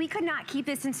Todd. I mean, we could not keep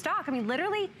this in stock. I mean,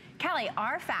 literally, Callie,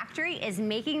 our factory is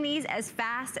making these as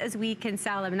fast as we can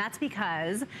sell them. And that's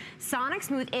because Sonic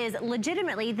Smooth is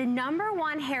legitimately the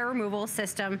 #1 hair removal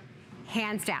system,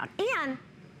 hands down. And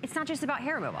it's not just about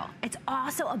hair removal. It's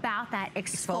also about that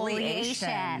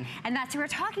exfoliation. And that's what we're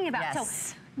talking about. Yes.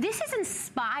 So this is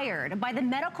inspired by the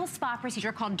medical spa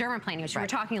procedure called dermaplaning, which we were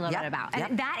talking a little bit about.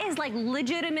 And that is like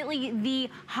legitimately the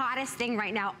hottest thing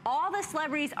right now. All the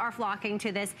celebrities are flocking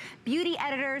to this. Beauty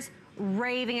editors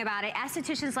raving about it.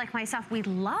 Estheticians like myself, we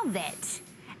love it.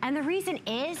 And the reason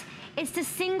is, it's the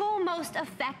single most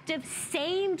effective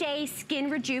same-day skin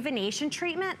rejuvenation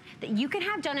treatment that you can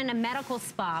have done in a medical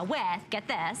spa with, get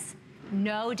this,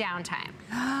 no downtime.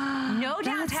 No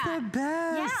downtime. That's the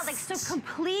best. Yeah, like so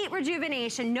complete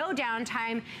rejuvenation, no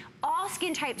downtime. All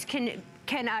skin types can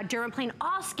dermaplane.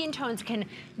 All skin tones can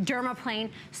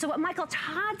dermaplane. So what Michael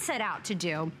Todd set out to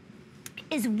do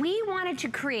is we wanted to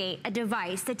create a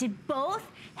device that did both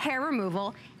hair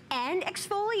removal and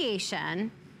exfoliation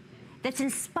that's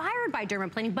inspired by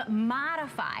dermaplaning but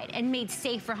modified and made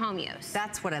safe for home use.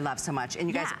 That's what I love so much. And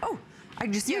you guys, I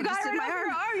just, you got just it in my arm.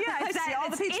 Oh yeah, I see all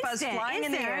the peach fuzz flying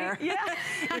in the air. Yeah.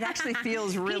 It actually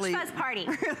feels really, peach fuzz party.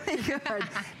 Really good.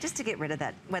 Just to get rid of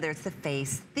that, whether it's the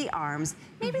face, the arms,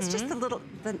 maybe it's just the little,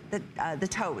 the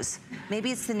toes.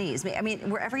 Maybe it's the knees. I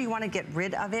mean, wherever you want to get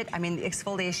rid of it. I mean,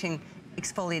 exfoliating,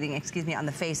 on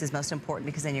the face is most important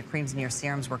because then your creams and your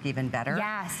serums work even better.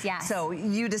 Yes, yes. So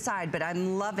you decide, but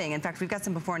I'm loving, in fact, we've got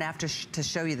some before and after to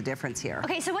show you the difference here.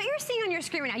 Okay, so what you're seeing on your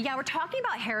screen right now, we're talking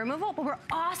about hair removal, but we're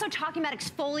also talking about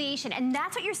exfoliation, and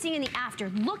that's what you're seeing in the after.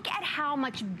 Look at how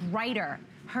much brighter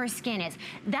her skin is.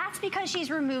 That's because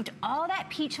she's removed all that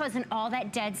peach fuzz and all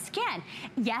that dead skin.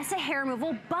 Yes, a hair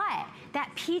removal, but that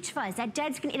peach fuzz, that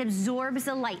dead skin, it absorbs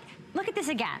the light. Look at this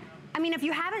again. I mean, if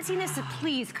you haven't seen this,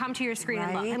 please come to your screen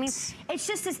and look. I mean, it's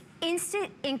just this instant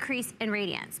increase in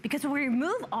radiance because when we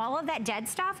remove all of that dead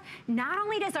stuff, not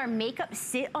only does our makeup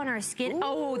sit on our skin,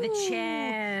 the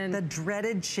chin. The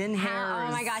dreaded chin hairs.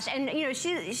 Oh my gosh, and you know,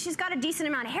 she's got a decent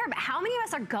amount of hair, but how many of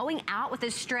us are going out with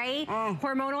a stray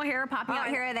hormonal hair popping out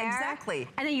here or there? Exactly.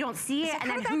 And then you don't see it, and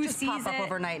then who sees it? Pop up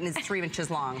overnight and it's 3 inches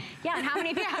long. Yeah, and how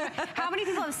many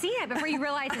people have seen it before you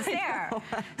realize it's there?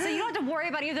 So you don't have to worry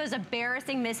about any of those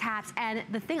embarrassing mishaps. And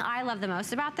the thing I love the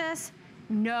most about this,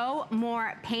 no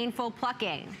more painful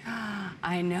plucking.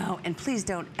 I know, and please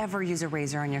don't ever use a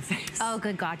razor on your face. Oh,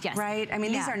 good God, yes. Right? I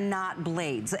mean, these are not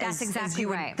blades. That's exactly as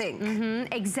you right. would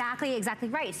think. Exactly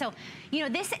right. So, you know,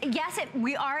 this, yes,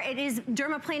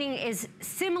 dermaplaning is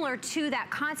similar to that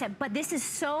concept, but this is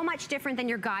so much different than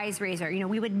your guy's razor. You know,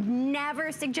 we would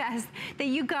never suggest that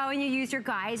you go and you use your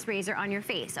guy's razor on your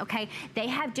face, okay? They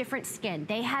have different skin.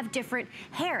 They have different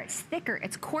hair. It's thicker,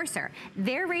 it's coarser.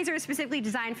 Their razor is specifically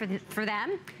designed for them.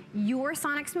 Your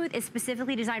Sonic Smooth is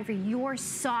specifically designed for your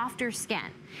softer skin.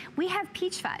 We have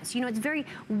peach fuzz. You know, it's very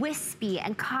wispy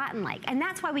and cotton-like, and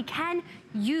that's why we can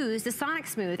use the Sonic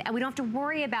Smooth, and we don't have to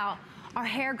worry about our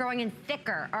hair growing in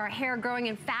thicker, or our hair growing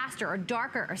in faster, or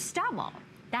darker, or stubble.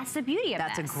 That's the beauty of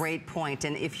this. That's a great point.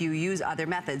 And if you use other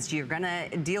methods, you're going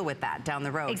to deal with that down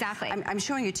the road. Exactly. I'm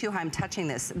showing you, too, how I'm touching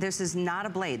this. This is not a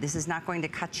blade. This is not going to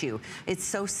cut you. It's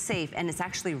so safe, and it's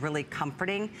actually really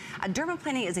comforting.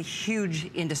 Dermaplaning is a huge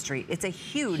industry. It's a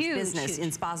huge business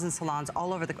in spas and salons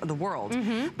all over the world.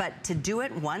 But to do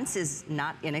it once is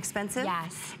not inexpensive.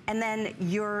 Yes. And then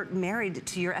you're married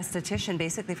to your esthetician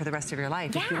basically for the rest of your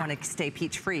life if you want to stay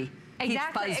peach-free.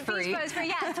 Exactly. Peach fuzz-free. Peach fuzz-free,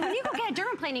 yeah. So when you go get a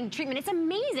dermaplaning treatment, it's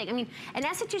amazing. I mean, an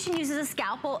esthetician uses a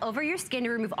scalpel over your skin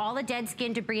to remove all the dead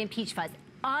skin, debris, and peach fuzz.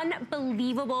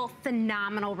 Unbelievable,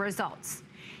 phenomenal results.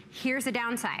 Here's the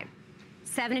downside.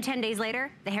 7 to 10 days later,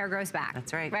 the hair grows back.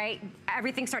 That's right. Right?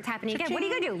 Everything starts happening again. What are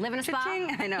you gonna do? Live in a spa?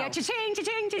 I know. Yeah, cha-ching,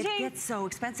 cha-ching, cha-ching. It gets so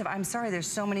expensive. I'm sorry, there's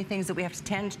so many things that we have to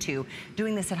tend to.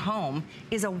 Doing this at home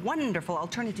is a wonderful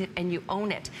alternative, and you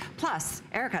own it. Plus,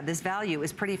 Erica, this value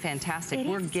is pretty fantastic.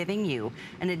 We're giving you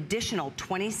an additional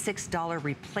 $26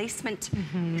 replacement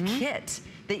kit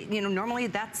You know, normally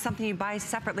that's something you buy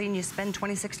separately and you spend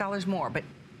 $26 more, but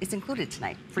it's included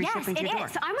tonight. Free shipping to your door. Yes, it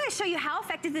is. So I'm going to show you how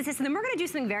effective this is, and then we're going to do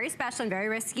something very special and very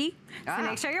risky. So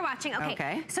make sure you're watching.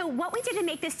 Okay. So what we did to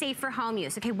make this safe for home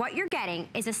use, okay, what you're getting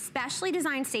is a specially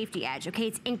designed safety edge, okay?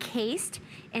 It's encased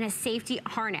in a safety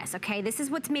harness, okay? This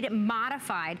is what's made it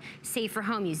modified safe for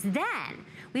home use. Then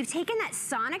we've taken that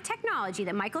sonic technology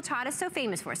that Michael Todd is so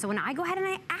famous for. So when I go ahead and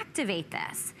I activate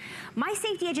this, my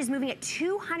safety edge is moving at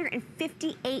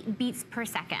 258 beats per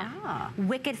second.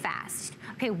 Wicked fast.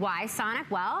 Okay, why sonic?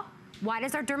 Well, why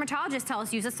does our dermatologist tell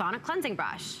us use a sonic cleansing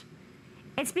brush?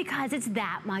 It's because it's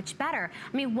that much better.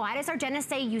 I mean, why does our dentist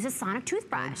say use a sonic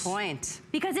toothbrush? Good point.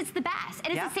 Because it's the best.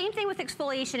 And it's the same thing with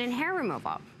exfoliation and hair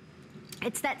removal.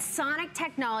 It's that sonic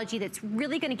technology that's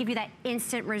really gonna give you that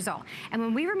instant result. And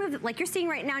when we remove, like you're seeing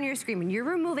right now on your screen, when you're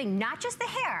removing not just the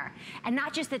hair and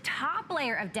not just the top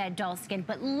layer of dead, dull skin,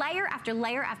 but layer after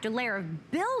layer after layer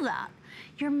of buildup,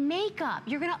 your makeup,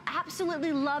 you're gonna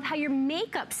absolutely love how your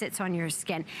makeup sits on your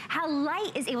skin, how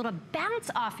light is able to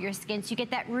bounce off your skin so you get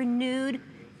that renewed,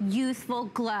 youthful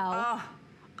glow.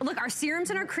 Look, our serums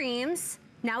and our creams,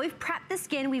 now we've prepped the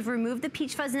skin, we've removed the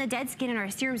peach fuzz and the dead skin, and our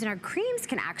serums and our creams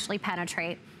can actually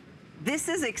penetrate. This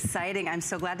is exciting. I'm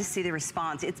so glad to see the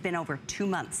response. It's been over 2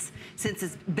 months since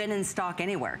it's been in stock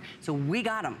anywhere. So we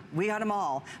got them. We got them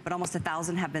all, but almost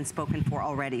 1,000 have been spoken for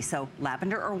already. So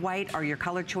lavender or white are your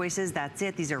color choices. That's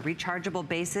it. These are rechargeable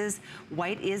bases.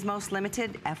 White is most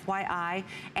limited, FYI.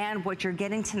 And what you're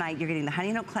getting tonight, you're getting the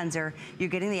Honey Note Cleanser, you're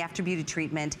getting the After Beauty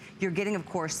Treatment, you're getting, of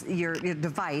course, your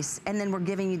device, and then we're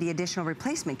giving you the additional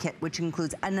replacement kit, which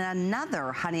includes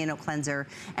another Honey Note Cleanser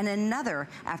and another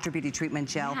After Beauty Treatment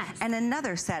Gel. And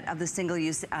another set of the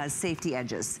single-use safety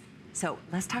edges. So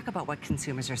let's talk about what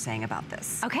consumers are saying about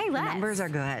this. Okay, let's. The numbers are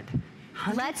good.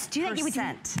 Let's do that.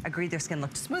 100% agreed their skin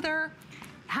looked smoother.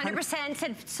 100%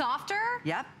 said softer.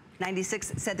 Yep.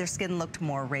 96 said their skin looked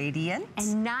more radiant.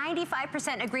 And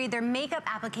 95% agreed their makeup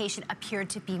application appeared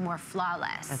to be more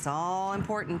flawless. That's all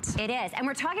important. It is. And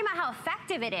we're talking about how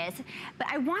effective it is, but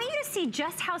I want you to see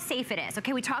just how safe it is.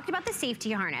 Okay, we talked about the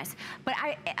safety harness, but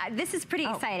this is pretty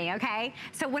exciting, okay?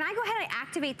 So when I go ahead and I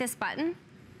activate this button,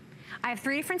 I have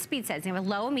 3 different speed settings. I have a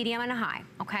low, medium, and a high,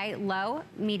 okay? Low,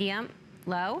 medium,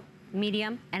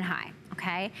 and high,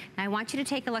 okay? Now I want you to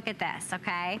take a look at this,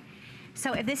 okay?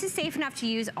 So if this is safe enough to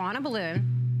use on a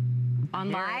balloon,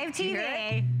 on live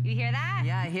TV, you hear that?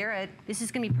 Yeah, I hear it. This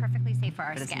is gonna be perfectly safe for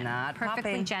our skin. It's not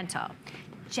perfectly popping. gentle.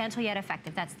 Gentle yet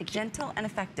effective, that's the key. Gentle and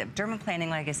effective. Dermaplaning,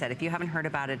 like I said, if you haven't heard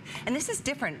about it. And this is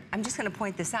different, I'm just gonna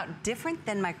point this out, different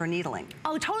than microneedling.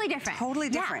 Oh, totally different. Totally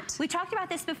different. Yeah, we talked about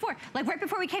this before. Like right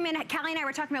before we came in, Callie and I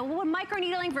were talking about, well,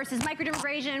 microneedling versus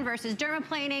microdermabrasion versus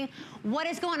dermaplaning. What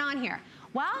is going on here?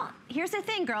 Well, here's the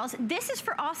thing, girls. This is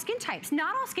for all skin types.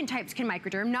 Not all skin types can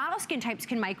microderm. Not all skin types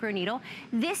can microneedle.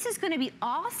 This is going to be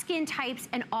all skin types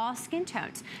and all skin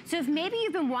tones. So if maybe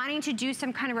you've been wanting to do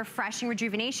some kind of refreshing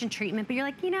rejuvenation treatment, but you're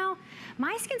like, you know,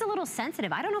 my skin's a little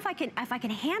sensitive. I don't know if I can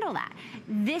handle that.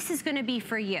 This is going to be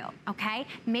for you, okay?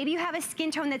 Maybe you have a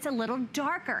skin tone that's a little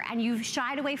darker and you've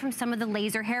shied away from some of the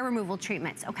laser hair removal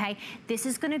treatments, okay? This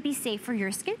is going to be safe for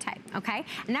your skin type, okay?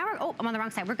 And now I'm on the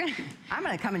wrong side. I'm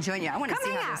going to come and join you. I want to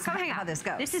see how this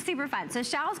goes. This is super fun. So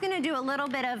Shal's gonna do a little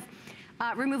bit of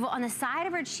removal on the side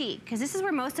of her cheek, because this is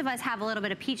where most of us have a little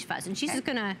bit of peach fuzz. And she's just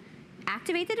gonna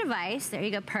activate the device. There you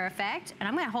go, perfect. And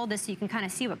I'm gonna hold this so you can kind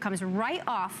of see what comes right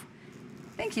off.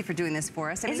 Thank you for doing this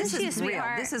for us. I mean, this is real.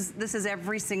 This is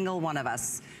every single one of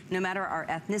us, no matter our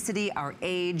ethnicity, our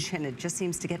age, and it just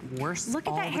seems to get worse. Look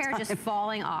at that hair just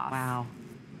falling off. Wow.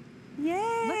 Yay!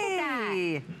 Look at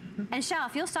that. And Shal,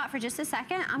 if you'll stop for just a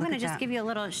second, I'm gonna just give you a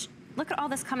little. Look at all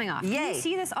this coming off. Yay. Can you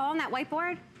see this all on that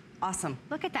whiteboard? Awesome.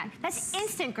 Look at that. That's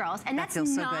instant, girls. And that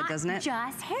feels so good, doesn't it?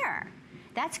 Just hair.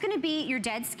 That's gonna be your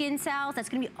dead skin cells. That's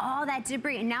gonna be all that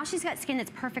debris. And now she's got skin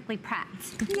that's perfectly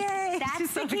prepped. Yay!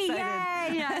 That's the key. Yay!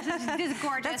 Yeah, this is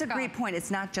gorgeous. That's a great point. It's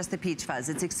not just the peach fuzz.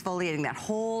 It's exfoliating that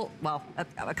whole, well,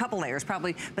 a couple layers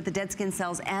probably, but the dead skin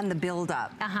cells and the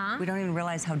buildup. We don't even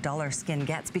realize how dull our skin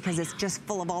gets because it's just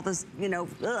full of all this, you know,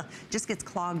 just gets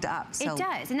clogged up. So. It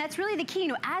does, and that's really the key. You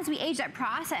know, as we age, that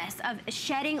process of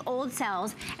shedding old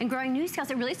cells and growing new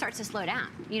cells, it really starts to slow down.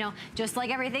 You know, just like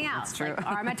everything else. That's true. Like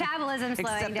our metabolism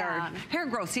slowing down. Our hair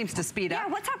growth seems to speed up.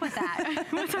 Yeah, what's up with that?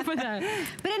 What's up with that?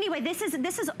 But anyway, this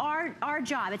is our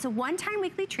job. It's a one-time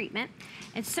weekly treatment.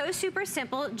 It's so super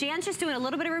simple. Jan's just doing a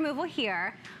little bit of removal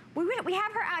here. we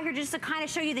have her out here just to kind of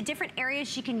show you the different areas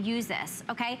she can use this,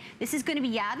 okay? This is gonna be,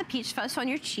 yeah, the peach fuzz on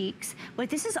your cheeks, but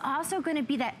this is also gonna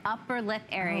be that upper lip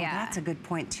area. Oh, that's a good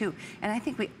point too. And I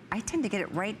think I tend to get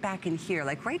it right back in here,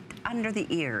 like right under the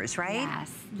ears, right?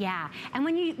 Yes, yeah. And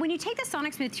when you take the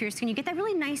Sonic Smooth to your skin, you get that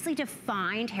really nicely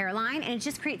defined hairline, and it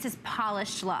just creates this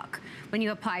polished look when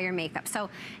you apply your makeup. So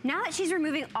now that she's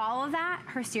removing all of that,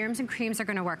 her serums and creams are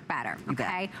gonna work better,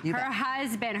 okay? Her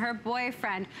husband, her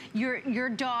boyfriend, your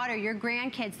daughter, your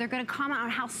grandkids, they're gonna comment on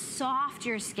how soft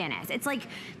your skin is. It's like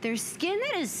there's skin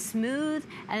that is smooth,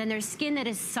 and then there's skin that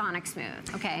is Sonic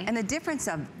Smooth, okay? And the difference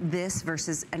of this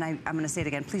versus, and I'm gonna say it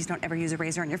again, please don't ever use a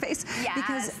razor on your face. Yes.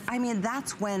 Because, I mean,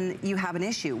 that's when you have an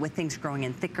issue with things growing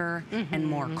in thicker and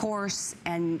more coarse,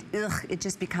 and it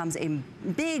just becomes a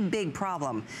big, big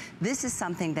problem. This is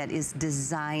something that is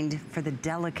designed for the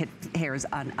delicate hairs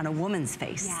on a woman's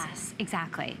face. Yes,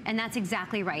 exactly. And that's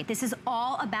exactly right. This is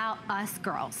all about us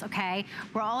girls, okay?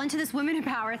 We're all into this women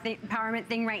empowerment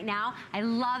thing right now. I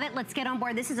love it. Let's get on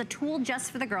board. This is a tool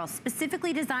just for the girls,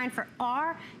 specifically designed for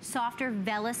our softer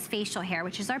vellus facial hair,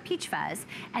 which is our peach fuzz,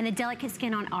 and the delicate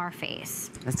skin on our face.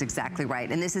 That's exactly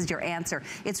right. And this is your answer.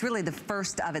 It's really the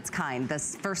first of its kind, the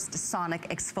first sonic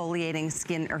exfoliating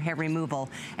skin or hair removal,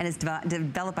 and it's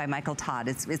developed by Michael Todd.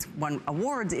 It's won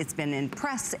awards, it's been in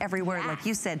press everywhere, like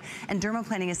you said, and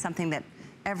dermaplaning is something that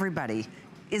everybody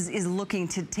is looking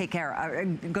to take care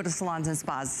of. Go to salons and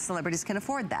spas. Celebrities can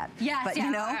afford that. Yes, but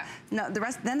you know, no,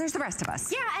 then there's the rest of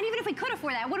us. Yeah, and even if we could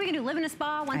afford that, what are we gonna do? Live in a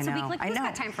spa once a week? Like, who's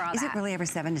got time for all that? Is it really every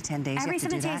 7 to 10 days? Every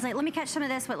 7 days. Let me catch some of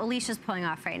this, what Alicia's pulling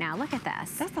off right now. Look at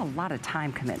this. That's a lot of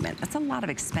time commitment. That's a lot of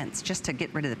expense just to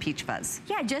get rid of the peach fuzz.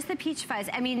 Yeah, just the peach fuzz.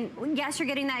 I mean, yes, you're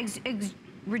getting that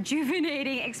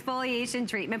rejuvenating exfoliation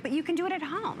treatment, but you can do it at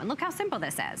home. And look how simple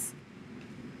this is.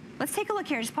 Let's take a look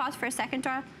here. Just pause for a second,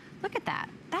 Todd. Look at that.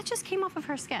 That just came off of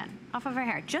her skin, off of her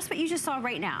hair. Just what you just saw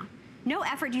right now. No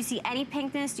effort. Do you see any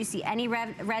pinkness? Do you see any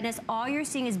redness? All you're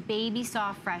seeing is baby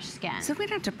soft, fresh skin. So we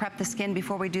don't have to prep the skin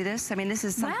before we do this? I mean, this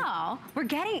is something... Well,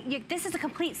 this is a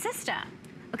complete system.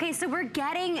 Okay, so you're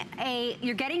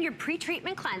getting your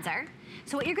pre-treatment cleanser.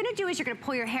 So what you're gonna do is you're gonna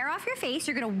pull your hair off your face,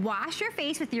 you're gonna wash your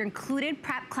face with your included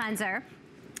prep cleanser,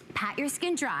 pat your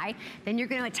skin dry, then you're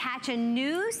gonna attach a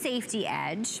new safety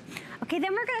edge. Okay,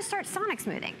 then we're gonna start sonic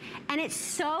smoothing. And it's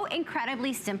so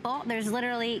incredibly simple. There's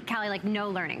literally, Callie, like no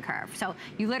learning curve. So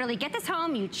you literally get this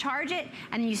home, you charge it,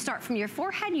 and then you start from your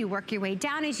forehead, and you work your way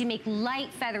down as you make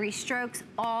light, feathery strokes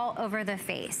all over the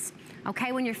face.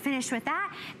 Okay, when you're finished with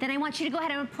that, then I want you to go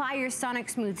ahead and apply your Sonic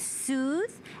Smooth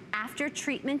Soothe After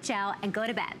Treatment Gel and go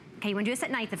to bed. Okay, you wanna do this at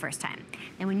night the first time.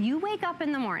 And when you wake up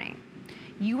in the morning,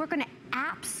 you are gonna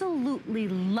absolutely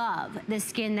love the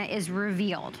skin that is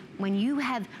revealed when you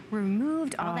have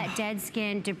removed all that dead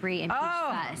skin, debris, and peach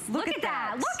fuzz. Look at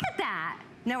that. Look at that.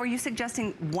 Now, are you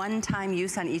suggesting one-time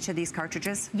use on each of these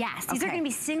cartridges? Yes, these are gonna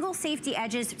be single safety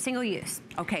edges, single use.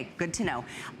 Okay, good to know.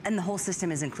 And the whole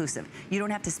system is inclusive. You don't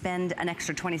have to spend an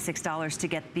extra $26 to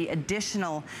get the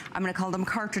additional, I'm gonna call them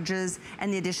cartridges,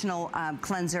 and the additional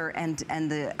cleanser and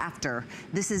the after.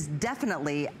 This is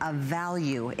definitely a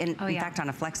value. In fact, on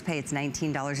a FlexPay, it's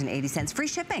 $19.80. Free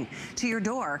shipping to your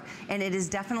door. And it is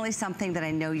definitely something that I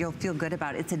know you'll feel good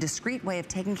about. It's a discreet way of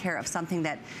taking care of something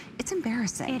that, it's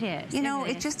embarrassing. It is. You know,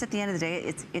 it just at the end of the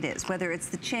day, it is. Whether it's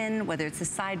the chin, whether it's the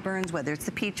sideburns, whether it's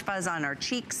the peach fuzz on our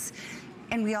cheeks,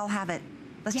 and we all have it.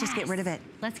 Let's just get rid of it.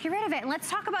 Let's get rid of it. And let's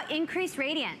talk about increased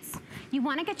radiance. You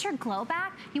wanna get your glow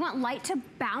back? You want light to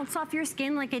bounce off your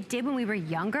skin like it did when we were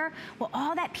younger? Well,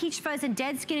 all that peach fuzz and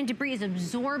dead skin and debris is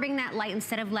absorbing that light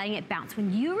instead of letting it bounce.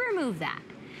 When you remove that,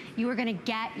 you are gonna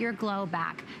get your glow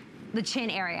back. The chin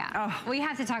area. We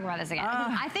have to talk about this again.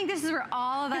 I think this is where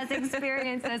all of us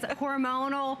experience this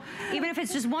hormonal, even if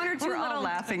it's just one or two We're all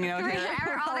laughing, you know, here.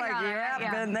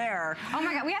 Yeah, been there. Oh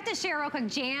my God, we have to share real quick.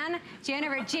 Jan's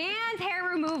hair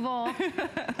removal.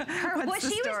 What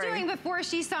she was doing before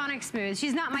she Sonic Smooth,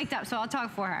 she's not mic'd up, so I'll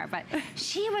talk for her, but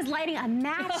she was lighting a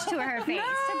match to her face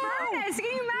to burn this.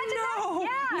 Can you imagine that?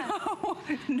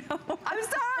 Yeah. No. I'm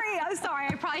sorry.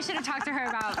 I probably should have talked to her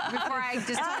about before I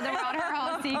just told the world her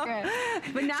whole secret.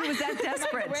 But now she was that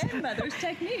desperate. Her grandmother's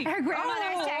technique. Her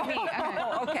grandmother's technique.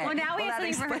 Okay. Well, now we have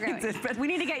something for her grandmother. We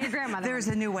need to get your grandmother. There's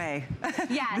a new way.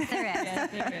 Yes, there is.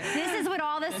 Yes, there is. This is what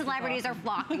all the celebrities are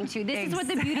flocking to. This is what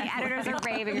the beauty editors are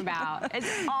raving about.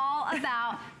 It's all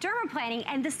about dermaplaning,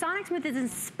 and the Sonic Smooth is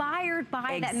inspired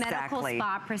by that medical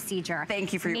spa procedure.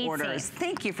 Thank you for your orders. Safe.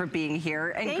 Thank you for being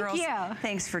here. And girls,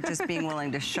 thanks for just being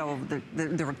willing to show the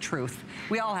truth.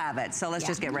 We all have it, so let's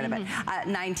just get rid of it.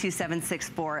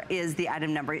 92764 is the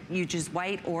item number. You choose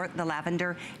white or the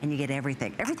lavender, and you get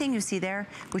everything. Everything you see there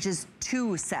which is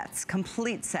 2 sets,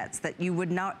 complete sets that you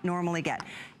would not normally get.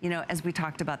 You know, as we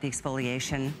talked about the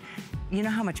exfoliation, you know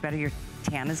how much better your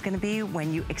tan is gonna be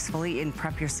when you exfoliate and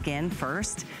prep your skin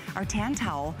first? Our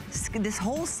TanTowel, this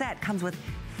whole set comes with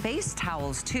face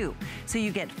towels too. So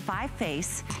you get 5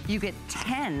 face, you get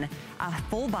 10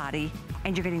 full body,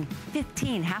 and you're getting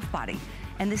 15 half body.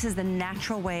 And this is the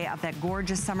natural way of that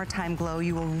gorgeous summertime glow.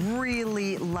 You will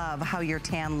really love how your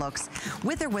tan looks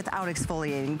with or without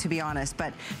exfoliating, to be honest,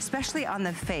 but especially on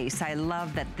the face. I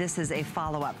love that this is a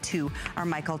follow-up to our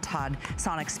Michael Todd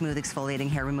Sonic Smooth Exfoliating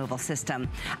Hair Removal System.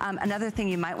 Another thing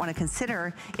you might want to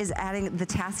consider is adding the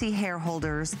Tassie hair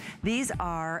holders. These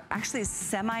are actually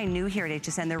semi-new here at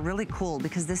HSN. They're really cool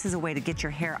because this is a way to get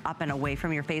your hair up and away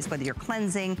from your face, whether you're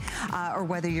cleansing or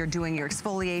whether you're doing your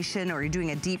exfoliation or you're doing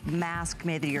a deep mask.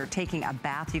 Maybe you're taking a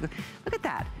bath. You go, look at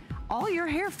that. All your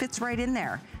hair fits right in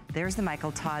there. There's the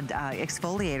Michael Todd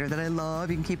exfoliator that I love.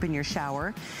 You can keep in your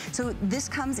shower. So this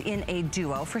comes in a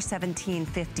duo for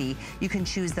 $17.50. You can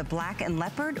choose the black and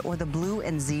leopard or the blue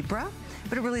and zebra.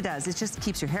 But it really does. It just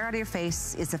keeps your hair out of your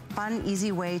face. It's a fun,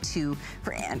 easy way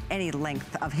for any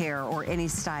length of hair or any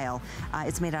style.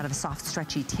 It's made out of a soft,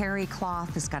 stretchy terry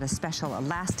cloth. It's got a special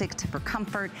elastic for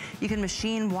comfort. You can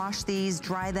machine wash these,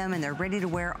 dry them, and they're ready to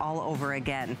wear all over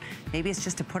again. Maybe it's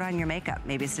just to put on your makeup.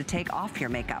 Maybe it's to take off your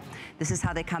makeup. This is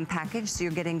how they come packaged. So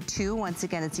you're getting 2. Once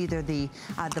again, it's either the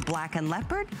black and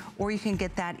leopard, or you can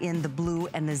get that in the blue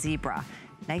and the zebra.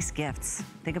 Nice gifts.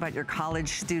 Think about your college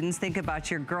students, think about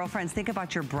your girlfriends, think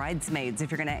about your bridesmaids if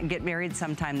you're gonna get married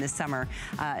sometime this summer.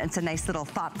 It's a nice little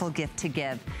thoughtful gift to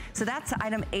give. So that's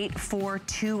item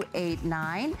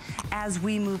 84289 as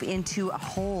we move into a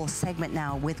whole segment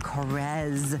now with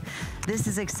Korres. This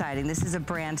is exciting. This is a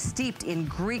brand steeped in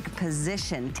Greek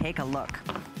position. Take a look.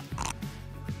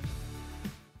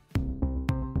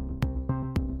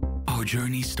 Our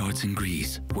journey starts in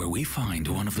Greece, where we find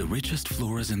one of the richest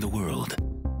floras in the world.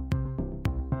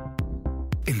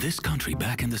 In this country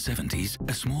back in the 70s,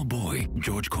 a small boy,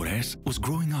 George Korres, was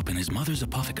growing up in his mother's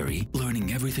apothecary,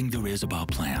 learning everything there is about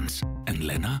plants. And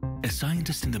Lena, a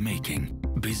scientist in the making,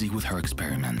 busy with her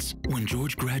experiments, when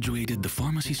George graduated the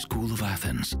Pharmacy School of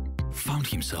Athens, found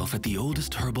himself at the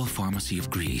oldest herbal pharmacy of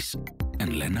Greece.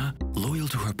 And Lena, loyal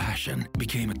to her passion,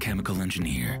 became a chemical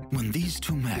engineer. When these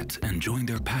two met and joined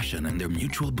their passion and their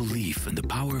mutual belief in the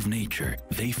power of nature,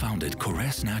 they founded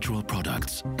Korres Natural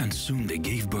Products, and soon they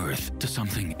gave birth to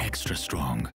something extra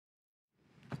strong.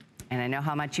 And I know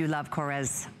how much you love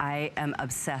Korres. I am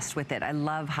obsessed with it. I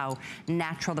love how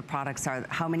natural the products are,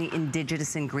 how many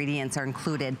indigenous ingredients are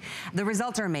included. The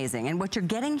results are amazing. And what you're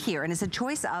getting here, and it's a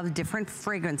choice of different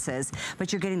fragrances,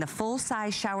 but you're getting the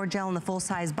full-size shower gel and the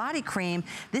full-size body cream.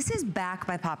 This is back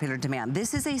by popular demand.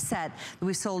 This is a set that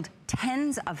we've sold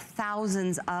tens of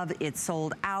thousands of. It's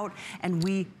sold out, and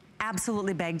we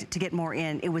absolutely begged to get more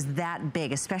in. It was that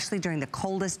big, especially during the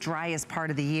coldest, driest part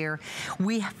of the year.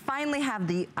 We finally have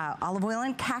the olive oil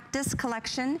and cactus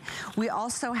collection. We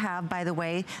also have, by the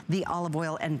way, the olive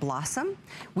oil and blossom.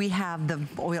 We have the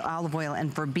olive oil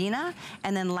and verbena.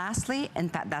 And then lastly, in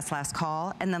fact, that's last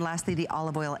call. And then lastly, the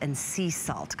olive oil and sea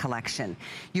salt collection.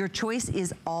 Your choice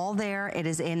is all there. It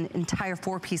is an entire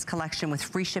 4-piece collection with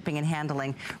free shipping and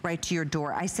handling right to your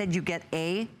door. I said you get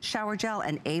a shower gel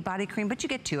and a body cream, but you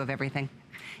get 2 of everything.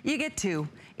 You get 2.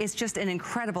 It's just an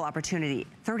incredible opportunity.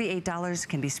 $38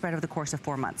 can be spread over the course of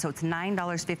 4 months. So it's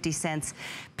 $9.50.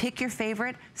 Pick your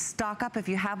favorite, stock up if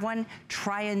you have one,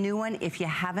 try a new one if you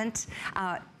haven't.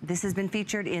 This has been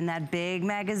featured in that big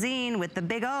magazine with the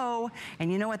big O. And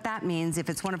you know what that means. If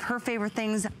it's one of her favorite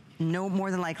things, no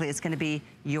more than likely it's going to be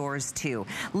yours too.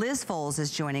 Liz Foles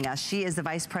is joining us. She is the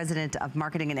Vice President of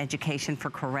Marketing and Education for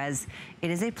Korres.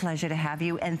 It is a pleasure to have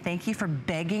you, and thank you for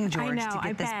begging George to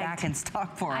get this back in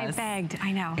stock for us. I begged,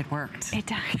 I know. It worked. It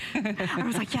did. I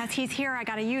was like, yes, he's here. I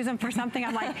got to use him for something.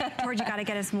 I'm like, George, you got to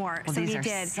get us more. Well, so he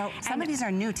did. Some of these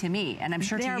are new to me, and I'm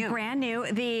sure to you. They're brand new.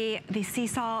 The sea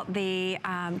salt, the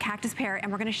cactus pear,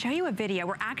 and we're going to show you a video.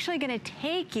 We're actually going to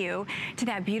take you to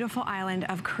that beautiful island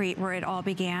of Crete where it all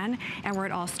began and where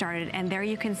it all started. And there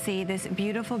you can see this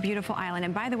beautiful, beautiful island.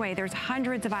 And by the way, there's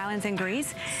hundreds of islands in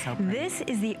Greece. So this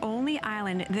is the only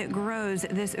island that grows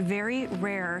this very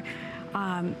rare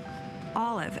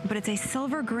olive, but it's a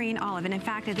silver green olive. And in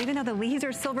fact, even though the leaves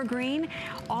are silver green,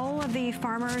 all of the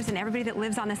farmers and everybody that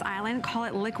lives on this island call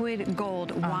it liquid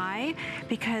gold. Why?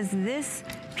 Because this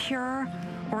pure,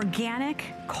 organic,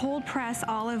 cold press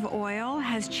olive oil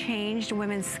has changed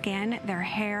women's skin, their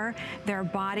hair, their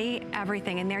body,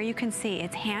 everything. And there you can see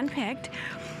it's hand-picked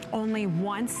only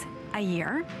once a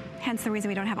year. hence the reason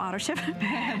we don't have auto ship.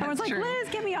 Everyone's like, Liz,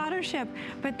 give me auto ship.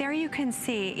 But there you can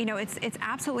see, you know, it's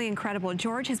absolutely incredible.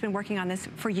 George has been working on this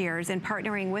for years and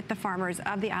partnering with the farmers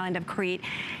of the island of Crete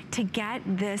to get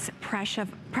this precious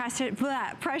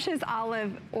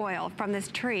olive oil from this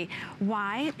tree.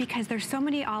 Why? Because there's so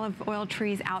many olive oil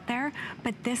trees out there,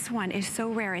 but this one is so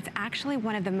rare. It's actually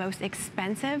one of the most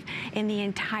expensive in the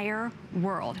entire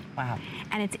world. Wow.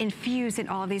 And it's infused in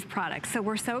all of these products. So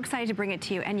we're so excited to bring it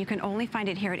to you, and you can only find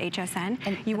it here at HSN.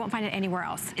 And you won't find it anywhere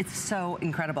else. It's so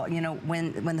incredible. You know,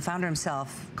 when the founder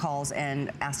himself calls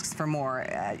and asks for more,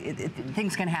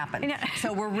 things can happen. Yeah.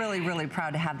 So we're really, really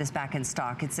proud to have this back in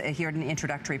stock. It's here at an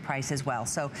introductory price as well.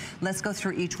 So let's go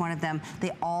through each one of them.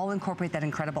 They all incorporate that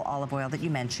incredible olive oil that you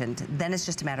mentioned. Then it's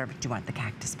just a matter of, do you want the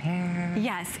cactus pear?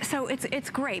 Yes. So it's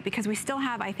great because we still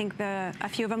have, I think, a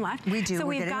few of them left. We do. So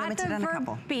we've got the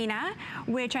verbena,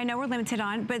 which I know we're limited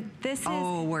on, but this is...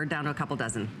 Oh, we're down to a couple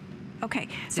dozen. Okay,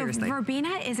 Seriously. So verbena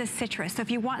is a citrus. So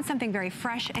if you want something very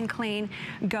fresh and clean,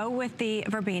 go with the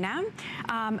verbena.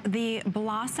 The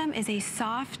blossom is a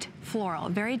soft floral,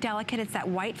 very delicate. It's that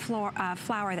white flower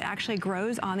that actually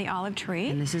grows on the olive tree.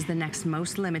 And this is the next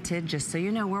most limited, just so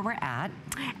you know where we're at.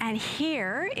 And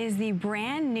here is the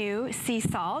brand new sea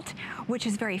salt, which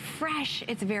is very fresh.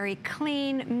 It's very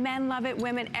clean. Men love it.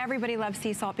 Women, everybody loves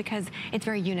sea salt because it's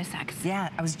very unisex. Yeah,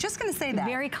 I was just going to say that.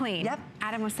 Very clean. Yep.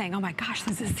 Adam was saying, oh my gosh,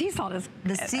 this is sea salt is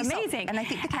amazing. And I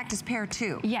think the cactus pear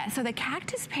too. Yeah, so the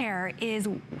cactus pear is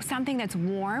something that's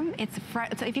warm. It's fresh.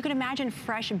 So if you could imagine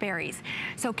fresh berries.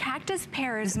 So cactus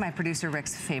pears. This is my producer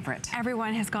Rick's favorite.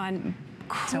 Everyone has gone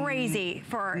crazy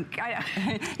for...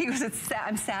 He goes,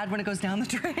 I'm sad when it goes down the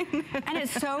drain. And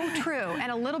it's so true.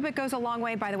 And a little bit goes a long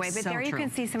way, by the way. But there you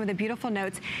can see some of the beautiful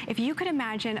notes. If you could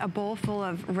imagine a bowl full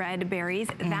of red berries,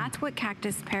 that's what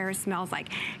cactus pear smells like.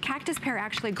 Cactus pear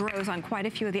actually grows on quite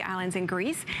a few of the islands in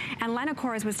Greece. And Lena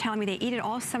Coras was telling me they eat it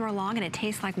all summer long and it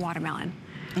tastes like watermelon.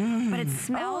 But it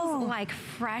smells like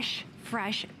fresh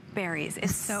berries.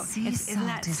 It's so, isn't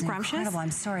that scrumptious? Incredible. I'm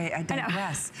sorry, I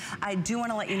digress. I do want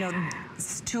to let you know,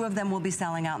 two of them will be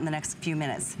selling out in the next few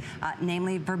minutes,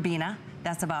 namely verbena.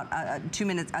 That's about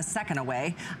a second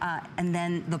away, and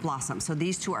then the blossom. So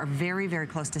these two are very, very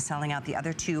close to selling out. The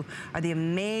other two are the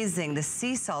amazing. The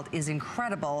sea salt is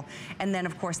incredible, and then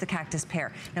of course the cactus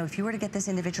pear. Now, if you were to get this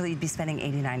individually, you'd be spending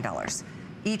 $89.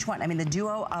 Each one. I mean, the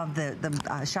duo of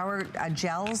the shower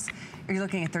gels, you're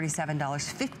looking at $37.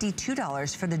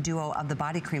 $52 for the duo of the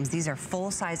body creams. These are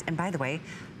full size, and by the way,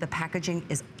 the packaging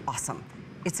is awesome.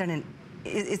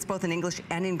 It's both in English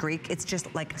and in Greek. It's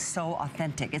just like so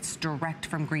authentic. It's direct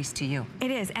from Greece to you.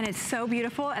 It is, and it's so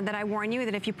beautiful. And that I warn you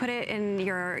that if you put it in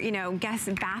your,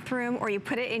 guest bathroom or you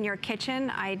put it in your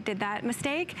kitchen, I did that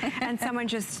mistake, and someone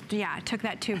just, took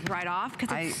that tube right off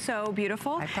because it's so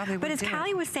beautiful. I probably would. But as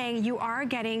Callie was saying, you are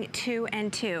getting 2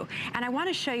 and 2, and I want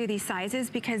to show you these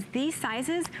sizes because these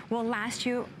sizes will last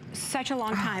you such a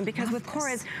long time because with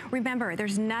Coras, remember,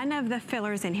 there's none of the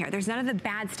fillers in here. There's none of the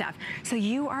bad stuff. So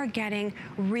you are getting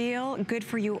real, good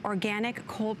for you, organic,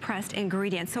 cold pressed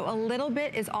ingredients. So a little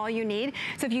bit is all you need.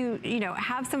 So if you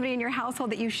have somebody in your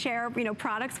household that you share,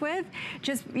 products with,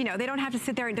 just, they don't have to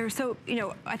sit there. They're so,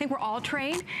 I think we're all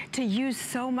trained to use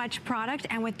so much product,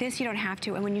 and with this, you don't have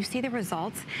to. And when you see the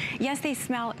results, yes, they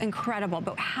smell incredible,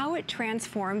 but how it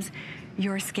transforms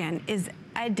your skin is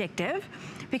addictive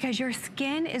because your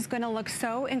skin is going to look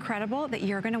so incredible that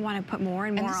you're going to want to put more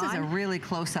and more on. And this is a really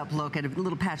close-up look at a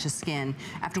little patch of skin.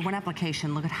 After one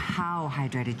application, look at how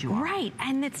hydrated you are. Right,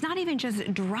 and it's not even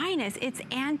just dryness, it's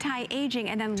anti-aging,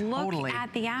 and then look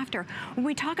at the after. When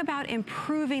we talk about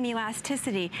improving the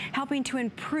elasticity, helping to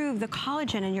improve the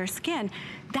collagen in your skin,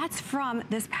 that's from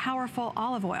this powerful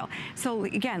olive oil. So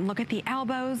again, look at the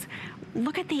elbows,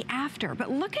 look at the after, but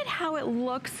look at how it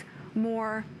looks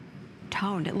more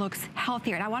toned. It looks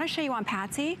healthier. And I want to show you on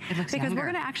Patsy because we're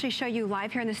going to actually show you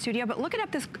live here in the studio, but look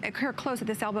at this here close at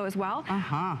this elbow as well.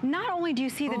 Not only do you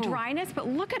see the dryness, but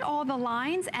look at all the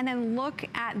lines and then look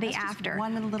at the after. Just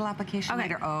one little application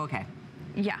later. Oh, okay.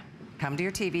 Yeah. Come to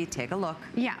your TV, take a look.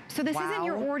 Yeah, so this isn't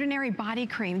your ordinary body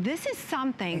cream. This is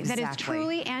something that is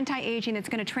truly anti-aging. It's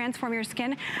going to transform your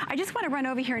skin. I just want to run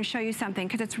over here and show you something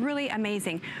because it's really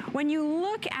amazing. When you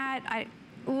look at,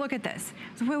 look at this.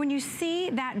 So when you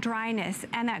see that dryness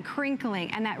and that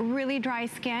crinkling and that really dry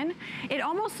skin, it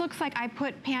almost looks like I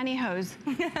put pantyhose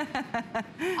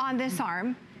on this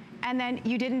arm and then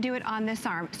you didn't do it on this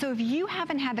arm. So if you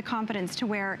haven't had the confidence to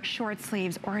wear short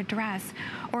sleeves or a dress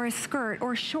or a skirt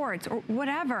or shorts or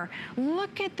whatever,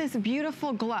 look at this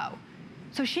beautiful glow.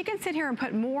 So she can sit here and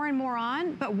put more and more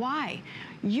on, but why?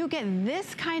 You get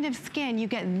this kind of skin, you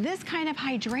get this kind of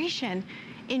hydration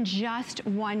in just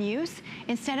one use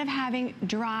instead of having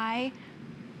dry,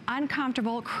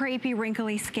 uncomfortable, crepey,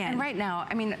 wrinkly skin. And right now,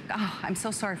 I mean, I'm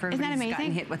so sorry for everybody who's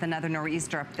gotten hit with another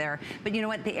nor'easter up there. But you know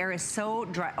what? The air is so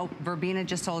dry. Oh, Verbena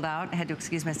just sold out. I had to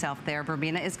excuse myself there.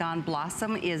 Verbena is gone.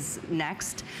 Blossom is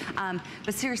next.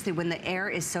 But seriously, when the air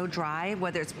is so dry,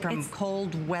 whether it's from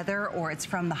cold weather or it's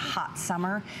from the hot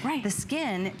summer, the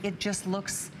skin, it just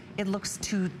looks... It looks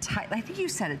too tight. I think you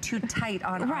said it, too tight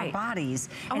on our bodies.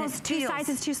 Almost two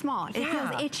sizes too small. It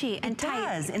feels itchy and tight. It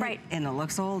does, and it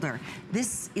looks older.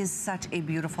 This is such a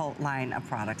beautiful line of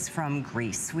products from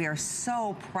Greece. We are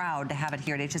so proud to have it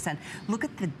here at HSN. Look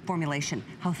at the formulation,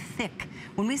 how thick.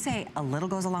 When we say a little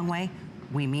goes a long way,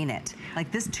 we mean it. Like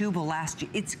this tube will last you.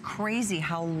 It's crazy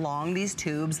how long these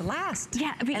tubes last.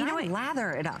 Yeah, but you know I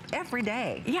lather it up every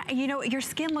day. Yeah, you know, your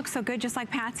skin looks so good, just like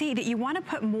Patsy, that you want to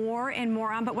put more and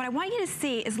more on. But what I want you to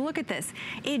see is look at this.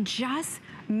 It just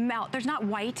melts. There's not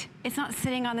white. It's not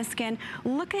sitting on the skin.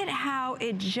 Look at how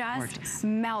it just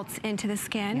melts into the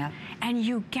skin. And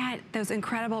you get those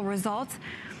incredible results.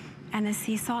 And the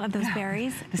sea salt of those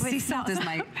berries. The sea salt is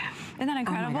my... Isn't that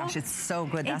incredible? Oh my gosh, it's so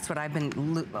good. That's what I've been...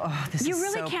 Oh, this is so pretty. You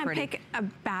really can't pick a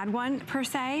bad one, per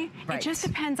se. It just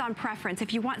depends on preference.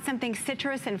 If you want something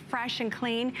citrus and fresh and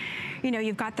clean, you know,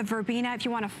 you've got the verbena. If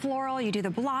you want a floral, you do the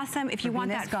blossom. If you want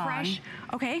that fresh...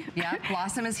 Okay. Yeah,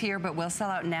 blossom is here, but we'll sell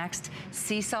out next.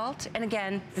 Sea salt, and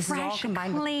again, this is all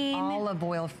combined with olive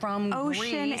oil from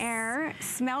ocean Greece. Air,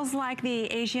 smells like the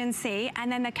Asian Sea.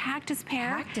 And then the cactus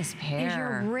pear. Is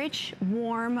your rich,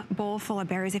 warm bowl full of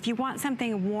berries. If you want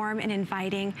something warm and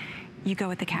inviting, you go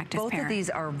with the cactus pear. Both of these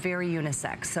are very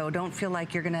unisex, so don't feel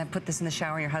like you're gonna put this in the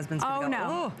shower and your husband's gonna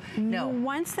go, oh, no.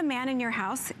 Once the man in your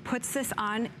house puts this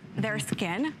on their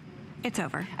skin, it's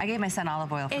over. I gave my son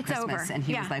olive oil for Christmas, and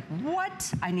he was like,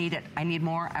 what? I need it. I need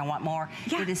more. I want more.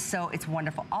 It is so, it's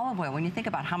wonderful. Olive oil, when you think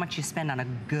about how much you spend on a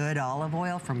good olive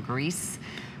oil from Greece,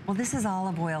 well, this is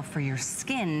olive oil for your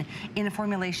skin in a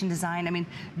formulation design. I mean,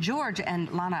 George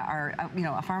and Lana are, you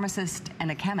know, a pharmacist and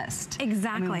a chemist.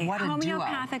 Exactly. I mean, what a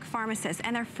homeopathic pharmacist.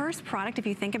 And their first product, if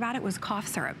you think about it, was cough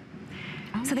syrup.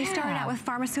 So they started out with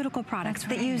pharmaceutical products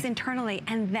that used internally,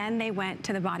 and then they went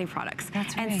to the body products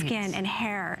and skin and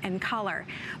hair and color.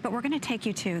 But we're going to take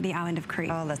you to the island of Crete.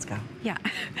 Oh, let's go. Yeah.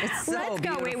 It's so let's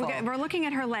go. beautiful. We're looking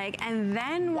at her leg, and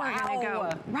then we're going to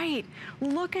go. Right.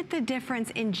 Look at the difference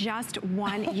in just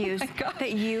one use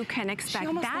that you can expect. She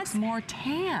almost looks more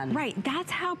tan. Right. That's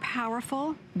how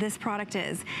powerful this product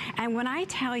is. And when I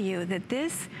tell you that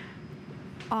this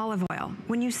olive oil,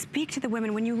 when you speak to the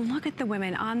women, when you look at the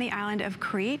women on the island of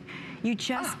Crete, you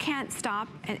just can't stop,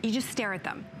 and you just stare at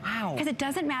them. Wow. Because it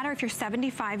doesn't matter if you're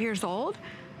 75 years old.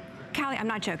 Callie, I'm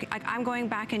not joking. I'm going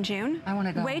back in June. I want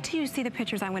to go. Wait till you see the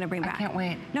pictures I'm going to bring back. I can't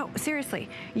wait. No, seriously.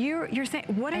 You're saying,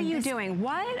 what are you doing?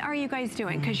 What are you guys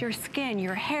doing? Because your skin,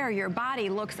 your hair, your body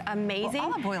looks amazing.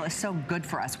 Well, olive oil is so good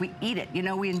for us. We eat it. You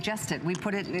know, we ingest it. We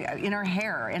put it in our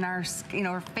hair, in our, you know,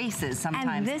 our faces sometimes.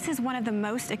 And this is one of the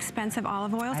most expensive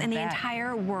olive oils in the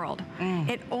entire world.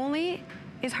 It only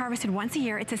is harvested once a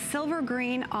year. It's a silver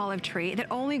green olive tree that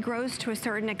only grows to a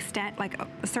certain extent, like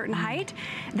a certain height.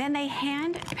 Then they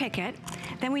hand pick it.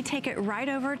 Then we take it right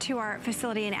over to our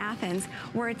facility in Athens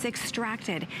where it's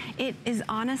extracted. It is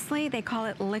honestly, they call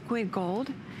it liquid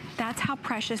gold. That's how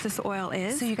precious this oil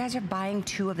is. So you guys are buying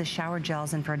 2 of the shower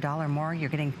gels, and for $1 more, you're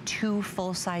getting 2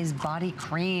 full-size body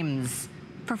creams.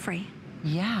 For free.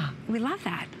 Yeah. We love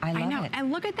that. I love it.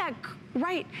 And look at that,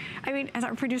 right. I mean, as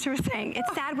our producer was saying,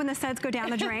 it's sad when the suds go down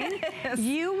the drain.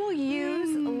 You will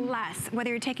use less,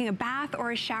 whether you're taking a bath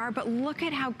or a shower, but look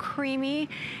at how creamy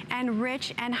and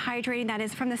rich and hydrating that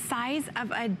is, from the size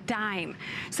of a dime.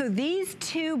 So these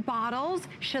 2 bottles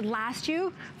should last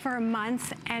you for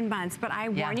months and months. But I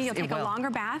warn you, you'll take a longer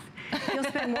bath. You'll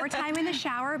spend more time in the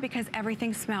shower because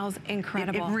everything smells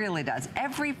incredible. It really does.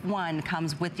 Every one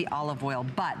comes with the olive oil,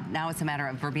 but now it's a matter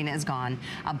of verbena is gone.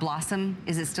 Blossom,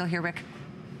 is it still here, Rick?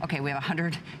 Okay, we have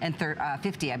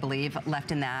 150, I believe,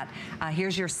 left in that.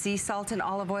 Here's your sea salt and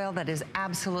olive oil. That is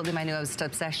absolutely my newest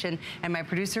obsession. And my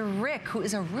producer, Rick, who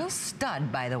is a real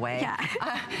stud, by the way.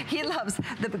 Yeah. He loves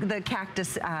the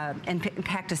cactus and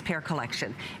cactus pear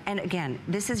collection. And again,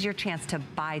 this is your chance to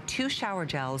buy 2 shower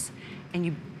gels, and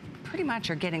you pretty much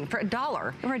are getting, for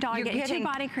 $1. For $1, you're getting 2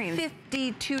 body creams.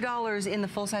 $52 in the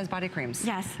full-size body creams.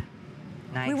 Yes.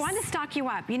 Nice. We wanted to stock you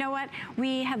up. You know what?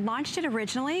 We had launched it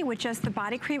originally with just the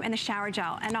body cream and the shower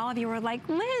gel. And all of you were like,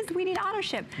 Liz, we need auto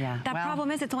ship. Yeah. That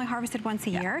problem is it's only harvested once a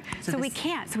year. So we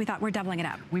can't. So we thought we're doubling it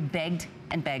up. We begged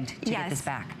and begged to get this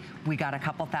back. We got a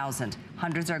couple thousand.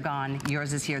 Hundreds are gone.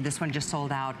 Yours is here. This one just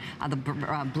sold out. The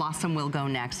Blossom will go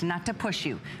next. Not to push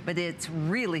you, but it's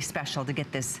really special to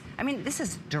get this. I mean, this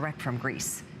is direct from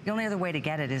Greece. The only other way to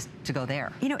get it is to go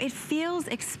there. You know, it feels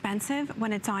expensive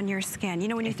when it's on your skin. You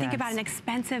know, when you think about an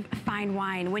expensive fine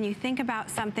wine, when you think about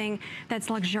something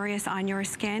that's luxurious on your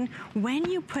skin, when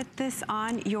you put this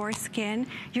on your skin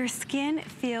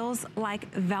feels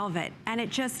like velvet. And it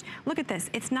just, look at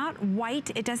this, it's not white,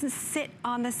 it doesn't sit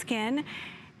on the skin.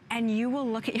 And you will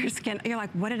look at your skin, you're like,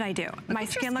 what did I do? My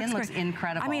skin looks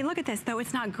incredible. I mean, look at this, though.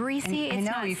 It's not greasy, it's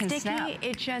not sticky,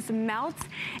 it just melts.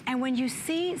 And when you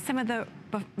see some of the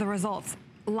results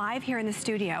live here in the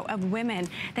studio of women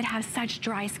that have such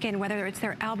dry skin, whether it's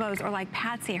their elbows or like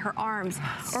Patsy, her arms,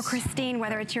 or Christine,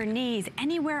 whether it's your knees,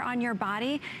 anywhere on your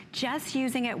body, just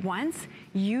using it once,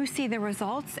 you see the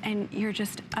results and you're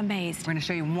just amazed. We're gonna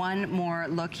show you one more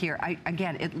look here.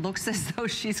 Again, it looks as though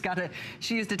she used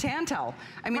a TanTowel.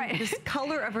 I mean, this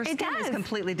color of her skin is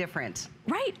completely different.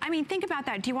 Right, I mean, think about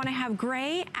that. Do you wanna have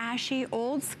gray, ashy,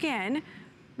 old skin,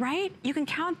 right? You can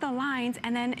count the lines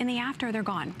and then in the after, they're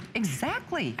gone.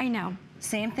 Exactly. I know.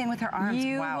 Same thing with her arms.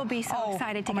 You will be so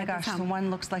excited to get this home. Oh my gosh, the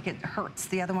one looks like it hurts.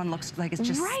 The other one looks like it's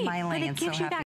just smiling and so happy.